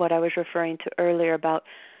to what I was referring to earlier about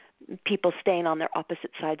people staying on their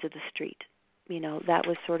opposite sides of the street. That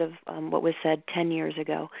was sort of what was said 10 years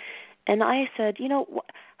ago. And I said,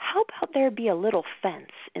 how about there be a little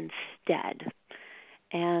fence instead?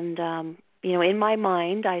 And, in my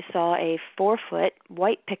mind, I saw a 4-foot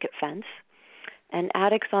white picket fence, and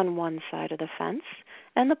addicts on one side of the fence,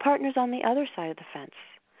 and the partners on the other side of the fence.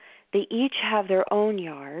 They each have their own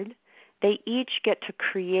yard. They each get to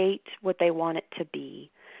create what they want it to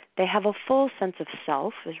be. They have a full sense of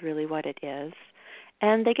self is really what it is,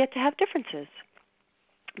 and they get to have differences.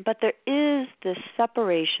 But there is this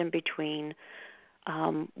separation between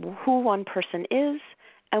who one person is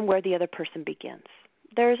and where the other person begins.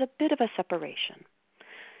 There is a bit of a separation.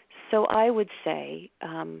 So I would say,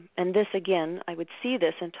 and this again, I would see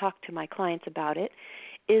this and talk to my clients about it,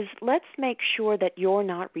 is let's make sure that you're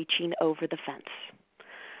not reaching over the fence.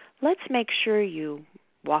 Let's make sure you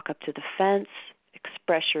walk up to the fence,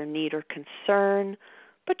 express your need or concern,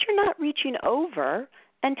 but you're not reaching over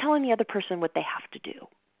and telling the other person what they have to do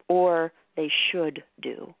or they should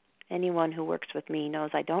do. Anyone who works with me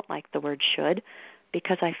knows I don't like the word should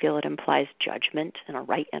because I feel it implies judgment and a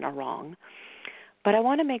right and a wrong. But I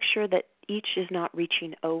want to make sure that each is not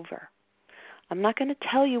reaching over. I'm not going to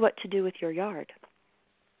tell you what to do with your yard.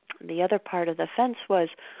 The other part of the fence was,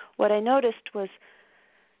 what I noticed was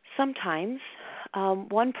sometimes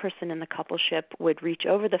one person in the coupleship would reach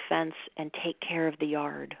over the fence and take care of the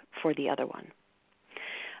yard for the other one.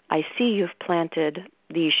 I see you've planted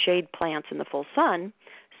these shade plants in the full sun,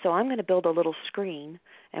 so I'm going to build a little screen,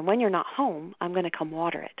 and when you're not home, I'm going to come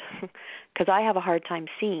water it because I have a hard time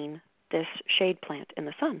seeing this shade plant in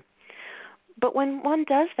the sun. But when one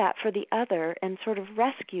does that for the other and sort of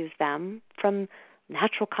rescues them from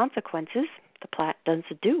natural consequences, the plant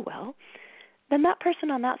doesn't do well, then that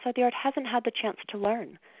person on that side of the yard hasn't had the chance to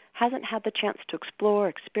learn, hasn't had the chance to explore,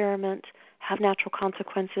 experiment, have natural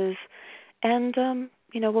consequences, and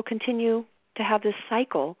we'll continue to have this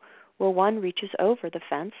cycle where one reaches over the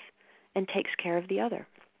fence and takes care of the other.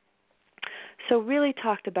 So really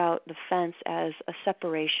talked about the fence as a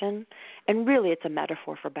separation, and really it's a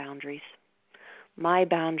metaphor for boundaries. My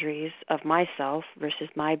boundaries of myself versus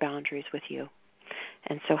my boundaries with you.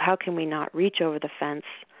 And so how can we not reach over the fence,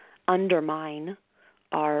 undermine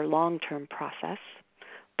our long-term process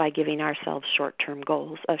by giving ourselves short-term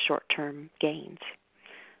goals of short-term gains?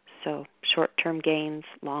 So short-term gains,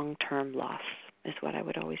 long-term loss is what I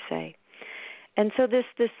would always say. And so this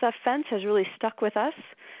fence has really stuck with us,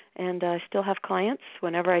 and I still have clients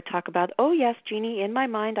whenever I talk about, oh, yes, Jeannie, in my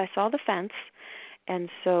mind I saw the fence, and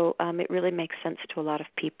so it really makes sense to a lot of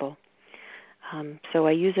people. So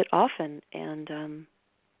I use it often and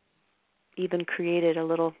even created a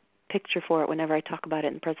little picture for it whenever I talk about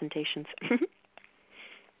it in presentations.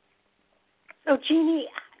 So, Jeannie,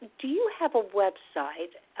 do you have a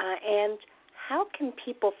website, and how can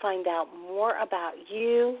people find out more about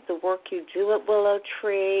you, the work you do at Willow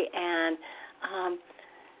Tree, and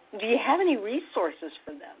do you have any resources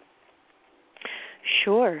for them?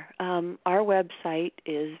 Sure. Our website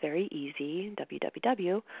is very easy,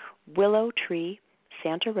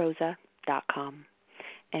 www.willowtreesantarosa.com.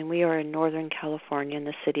 And we are in Northern California in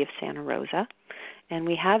the city of Santa Rosa. And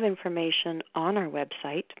we have information on our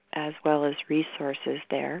website as well as resources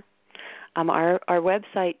there. Our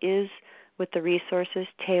website is with the resources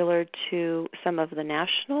tailored to some of the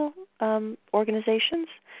national organizations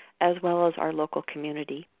as well as our local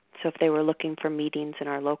community. So if they were looking for meetings in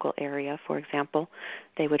our local area, for example,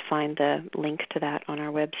 they would find the link to that on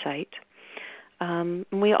our website.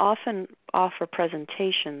 We often offer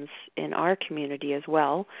presentations in our community as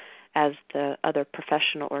well, as the other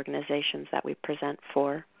professional organizations that we present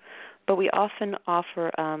for. But we often offer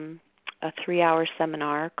a 3-hour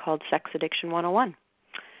seminar called Sex Addiction 101,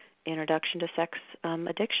 Introduction to Sex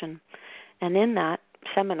Addiction. And in that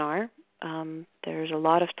seminar, there's a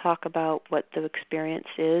lot of talk about what the experience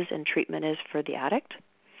is and treatment is for the addict,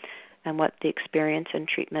 and what the experience and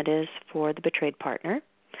treatment is for the betrayed partner,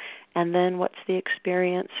 and then what's the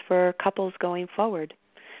experience for couples going forward.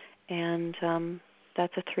 And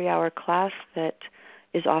that's a 3-hour class that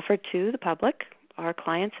is offered to the public, our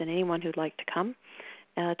clients, and anyone who'd like to come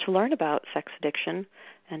to learn about sex addiction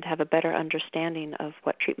and have a better understanding of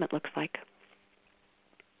what treatment looks like.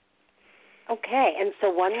 Okay, and so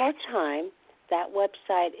one more time, that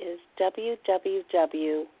website is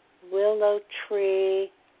www.willowtree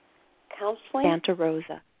Counseling?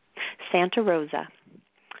 Santa Rosa.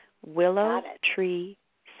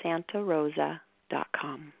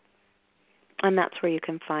 WillowTreeSantaRosa.com. And that's where you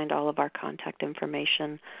can find all of our contact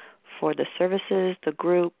information for the services, the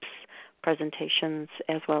groups, presentations,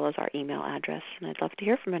 as well as our email address. And I'd love to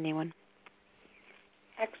hear from anyone.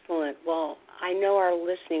 Excellent. Well, I know our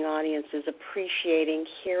listening audience is appreciating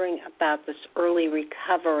hearing about this early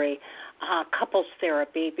recovery couples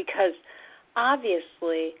therapy, because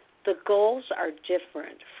obviously the goals are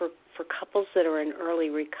different for couples that are in early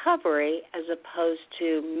recovery as opposed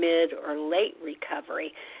to mid or late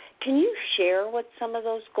recovery. Can you share what some of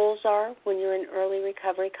those goals are when you're in early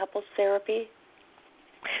recovery couples therapy?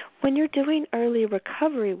 When you're doing early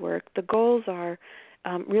recovery work, the goals are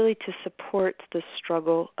really to support the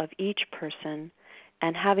struggle of each person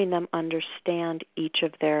and having them understand each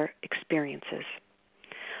of their experiences.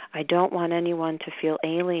 I don't want anyone to feel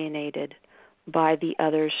alienated by the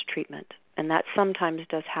other's treatment. And that sometimes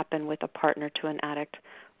does happen with a partner to an addict,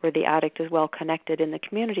 where the addict is well connected in the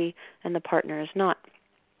community and the partner is not,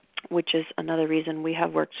 which is another reason we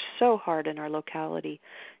have worked so hard in our locality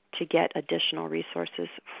to get additional resources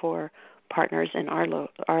for partners in our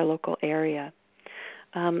local area.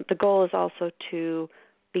 The goal is also to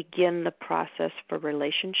begin the process for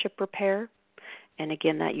relationship repair, and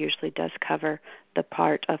again, that usually does cover the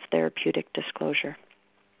part of therapeutic disclosure.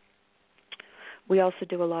 We also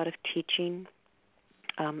do a lot of teaching,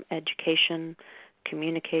 education,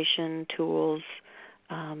 communication tools,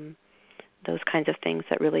 those kinds of things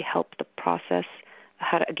that really help the process,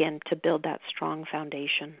 to build that strong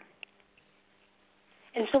foundation.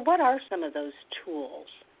 And so what are some of those tools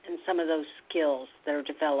and some of those skills that are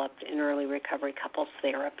developed in early recovery couples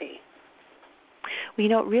therapy?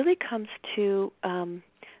 Well, it really comes to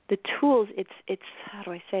the tools.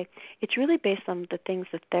 It's really based on the things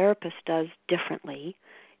the therapist does differently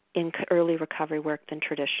in early recovery work than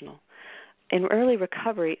traditional. In early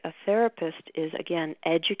recovery, a therapist is, again,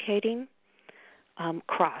 educating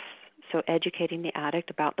so educating the addict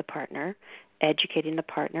about the partner, educating the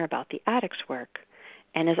partner about the addict's work,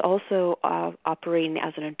 and is also operating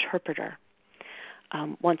as an interpreter.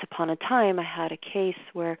 Once upon a time, I had a case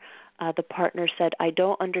where the partner said, "I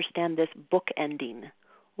don't understand this book ending.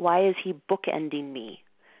 Why is he bookending me?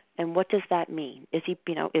 And what does that mean? Is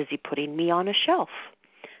he putting me on a shelf?"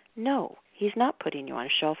 No, he's not putting you on a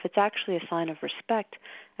shelf. It's actually a sign of respect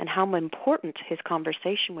and how important his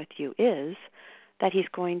conversation with you is, that he's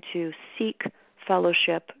going to seek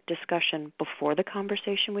fellowship discussion before the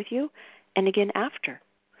conversation with you and again after.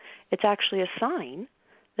 It's actually a sign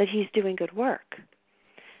that he's doing good work.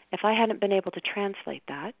 If I hadn't been able to translate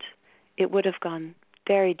that, it would have gone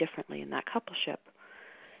very differently in that coupleship.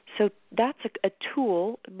 So that's a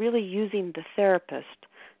tool, really using the therapist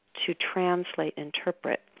to translate,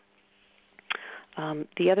 interpret.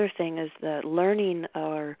 The other thing is the learning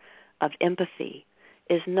of empathy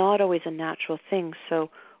is not always a natural thing. So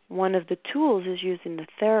one of the tools is using the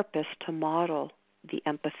therapist to model the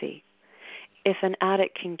empathy. If an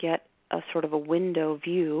addict can get a sort of a window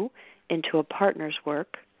view into a partner's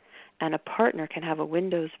work, and a partner can have a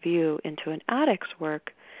window's view into an addict's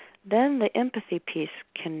work, then the empathy piece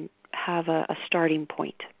can have a starting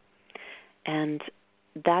point. And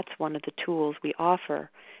that's one of the tools we offer,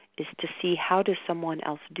 is to see how does someone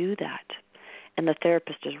else do that. And the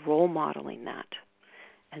therapist is role modeling that.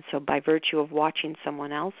 And so by virtue of watching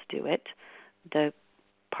someone else do it, the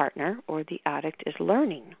partner or the addict is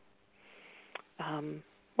learning.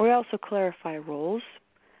 We also clarify roles,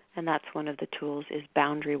 and that's one of the tools, is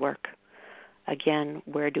boundary work. Again,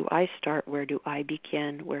 where do I start, where do I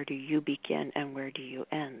begin, where do you begin, and where do you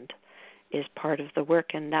end, is part of the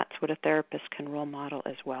work, and that's what a therapist can role model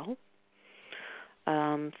as well.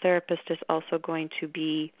 Therapist is also going to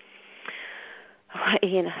be,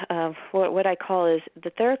 what I call is,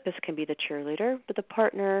 the therapist can be the cheerleader, but the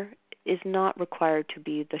partner is not required to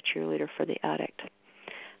be the cheerleader for the addict.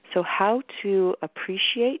 So how to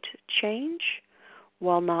appreciate change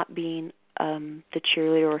while not being the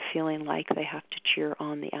cheerleader or feeling like they have to cheer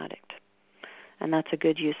on the addict. And that's a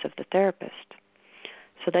good use of the therapist.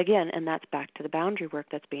 So again, and that's back to the boundary work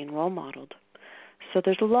that's being role modeled. So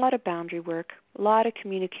there's a lot of boundary work, a lot of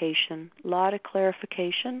communication, a lot of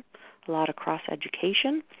clarification, a lot of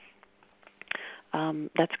cross-education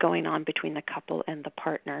that's going on between the couple and the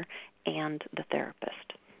partner and the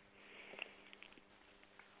therapist.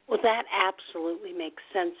 Well, that absolutely makes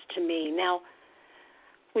sense to me. Now,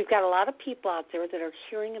 we've got a lot of people out there that are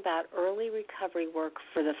hearing about early recovery work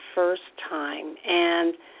for the first time.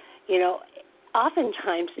 And, you know,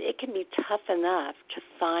 oftentimes it can be tough enough to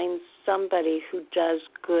find somebody who does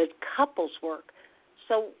good couples work.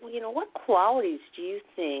 So, you know, what qualities do you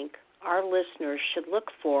think our listeners should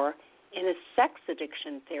look for in a sex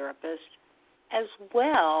addiction therapist as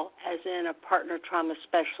well as in a partner trauma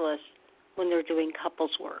specialist when they're doing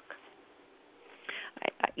couples work?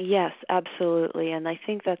 Yes, absolutely. And I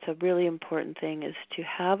think that's a really important thing, is to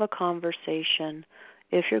have a conversation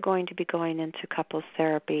if you're going to be going into couples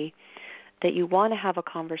therapy, that you want to have a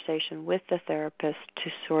conversation with the therapist to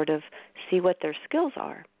sort of see what their skills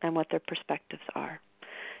are and what their perspectives are.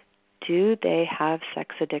 Do they have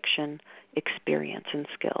sex addiction experience and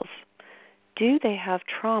skills? Do they have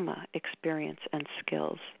trauma experience and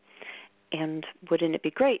skills? And wouldn't it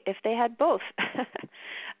be great if they had both?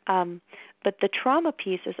 But the trauma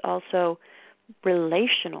piece is also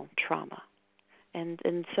relational trauma.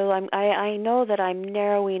 And so I know that I'm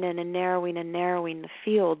narrowing the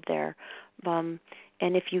field there. And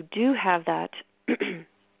if you do have that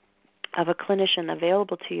of a clinician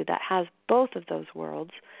available to you that has both of those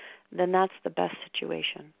worlds, then that's the best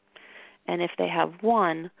situation. And if they have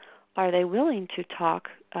one, are they willing to talk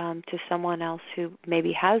to someone else who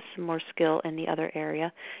maybe has some more skill in the other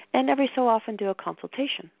area, and every so often do a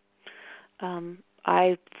consultation?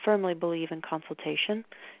 I firmly believe in consultation,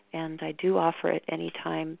 and I do offer it any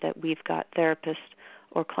time that we've got therapists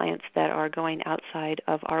or clients that are going outside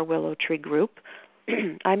of our Willow Tree group.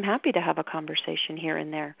 I'm happy to have a conversation here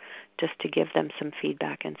and there just to give them some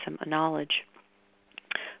feedback and some knowledge.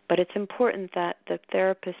 But it's important that the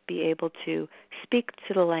therapist be able to speak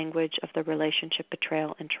to the language of the relationship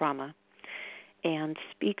betrayal and trauma, and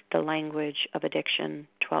speak the language of addiction,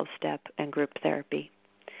 12-step, and group therapy.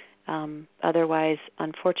 Otherwise,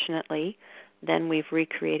 unfortunately, then we've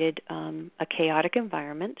recreated a chaotic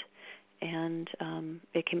environment, and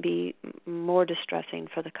it can be more distressing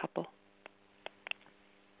for the couple.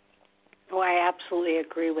 Oh, I absolutely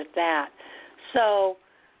agree with that. So,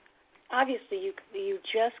 obviously, you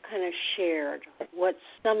just kind of shared what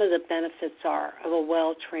some of the benefits are of a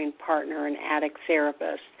well-trained partner and addict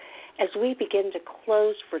therapist. As we begin to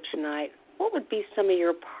close for tonight, what would be some of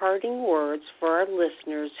your parting words for our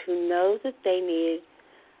listeners who know that they need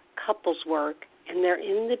couples work and they're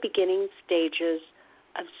in the beginning stages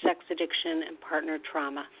of sex addiction and partner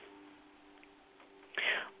trauma?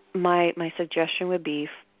 My suggestion would be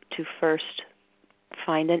to first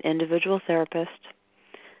find an individual therapist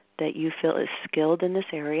that you feel is skilled in this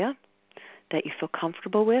area, that you feel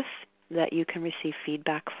comfortable with, that you can receive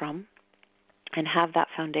feedback from, and have that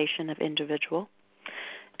foundation of individual.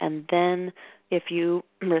 And then if you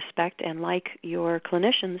respect and like your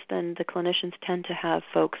clinicians, then the clinicians tend to have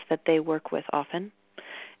folks that they work with often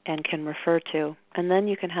and can refer to. And then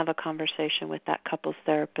you can have a conversation with that couples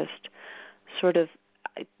therapist, sort of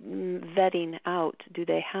vetting out, do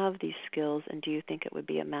they have these skills, and do you think it would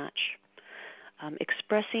be a match?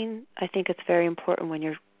 Expressing, I think it's very important when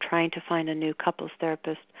you're trying to find a new couples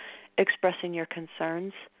therapist, expressing your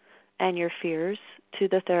concerns and your fears to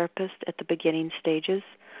the therapist at the beginning stages,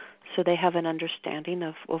 so they have an understanding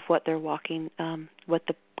of what they're what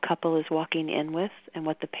the couple is walking in with and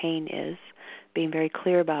what the pain is, being very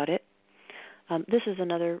clear about it. This is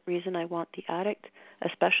another reason I want the addict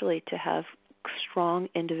especially to have strong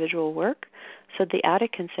individual work, so the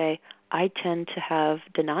addict can say, I tend to have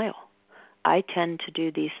denial. I tend to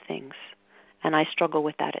do these things, and I struggle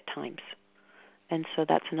with that at times. And so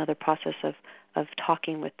that's another process of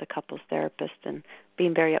talking with the couples therapist and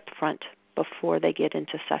being very upfront before they get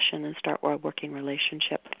into session and start a working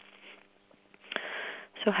relationship.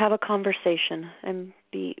 So have a conversation and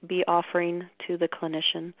be offering to the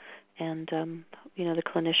clinician, and the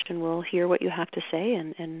clinician will hear what you have to say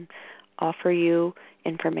and offer you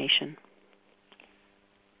information.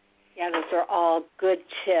 Yeah, those are all good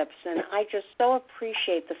tips, and I just so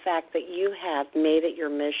appreciate the fact that you have made it your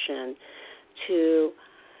mission to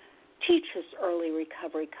teach this early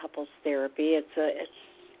recovery couples therapy. It's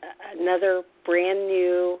another brand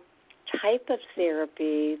new type of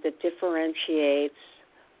therapy that differentiates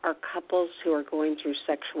our couples who are going through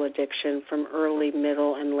sexual addiction from early,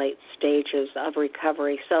 middle, and late stages of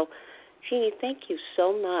recovery. So, Jeannie, thank you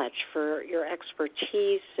so much for your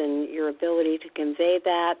expertise and your ability to convey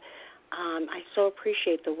that. I so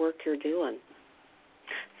appreciate the work you're doing.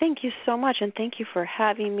 Thank you so much, and thank you for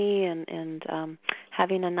having me and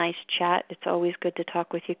having a nice chat. It's always good to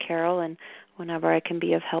talk with you, Carol, and whenever I can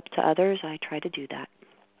be of help to others, I try to do that.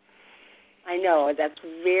 I know, that's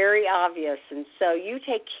very obvious. And so you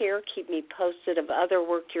take care, keep me posted of other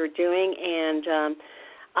work you're doing, and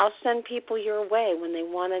I'll send people your way when they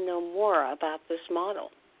want to know more about this model.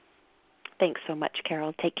 Thanks so much,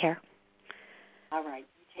 Carol. Take care. All right.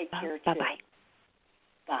 Take care, too. Bye-bye.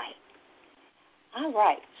 Bye. All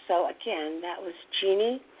right. So, again, that was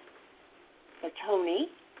Jeannie Batoni,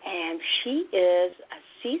 and she is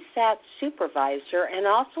a CSAT supervisor and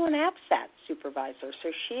also an APSAT supervisor.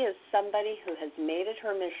 So she is somebody who has made it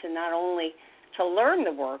her mission not only to learn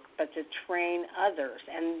the work, but to train others.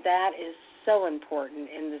 And that is so important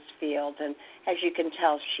in this field. And as you can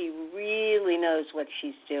tell, she really knows what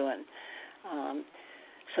she's doing.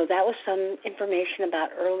 So that was some information about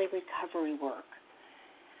early recovery work.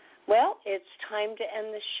 Well, it's time to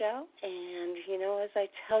end the show. And, as I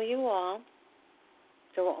tell you all,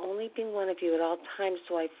 there will only be one of you at all times,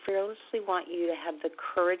 so I fearlessly want you to have the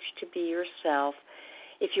courage to be yourself.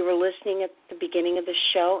 If you were listening at the beginning of the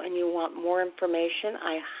show and you want more information,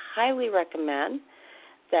 I highly recommend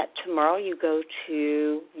that tomorrow you go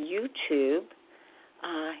to YouTube,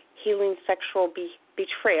 Healing Sexual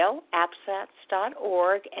Betrayal,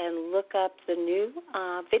 apsats.org, and look up the new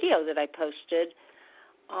video that I posted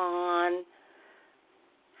on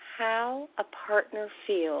how a partner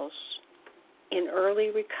feels in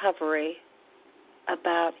early recovery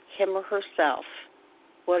about him or herself.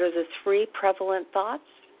 What are the 3 prevalent thoughts,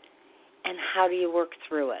 and how do you work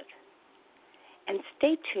through it? And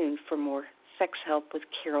stay tuned for more Sex Help with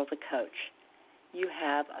Carol the Coach. You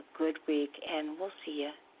have a good week, and we'll see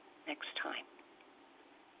you next time.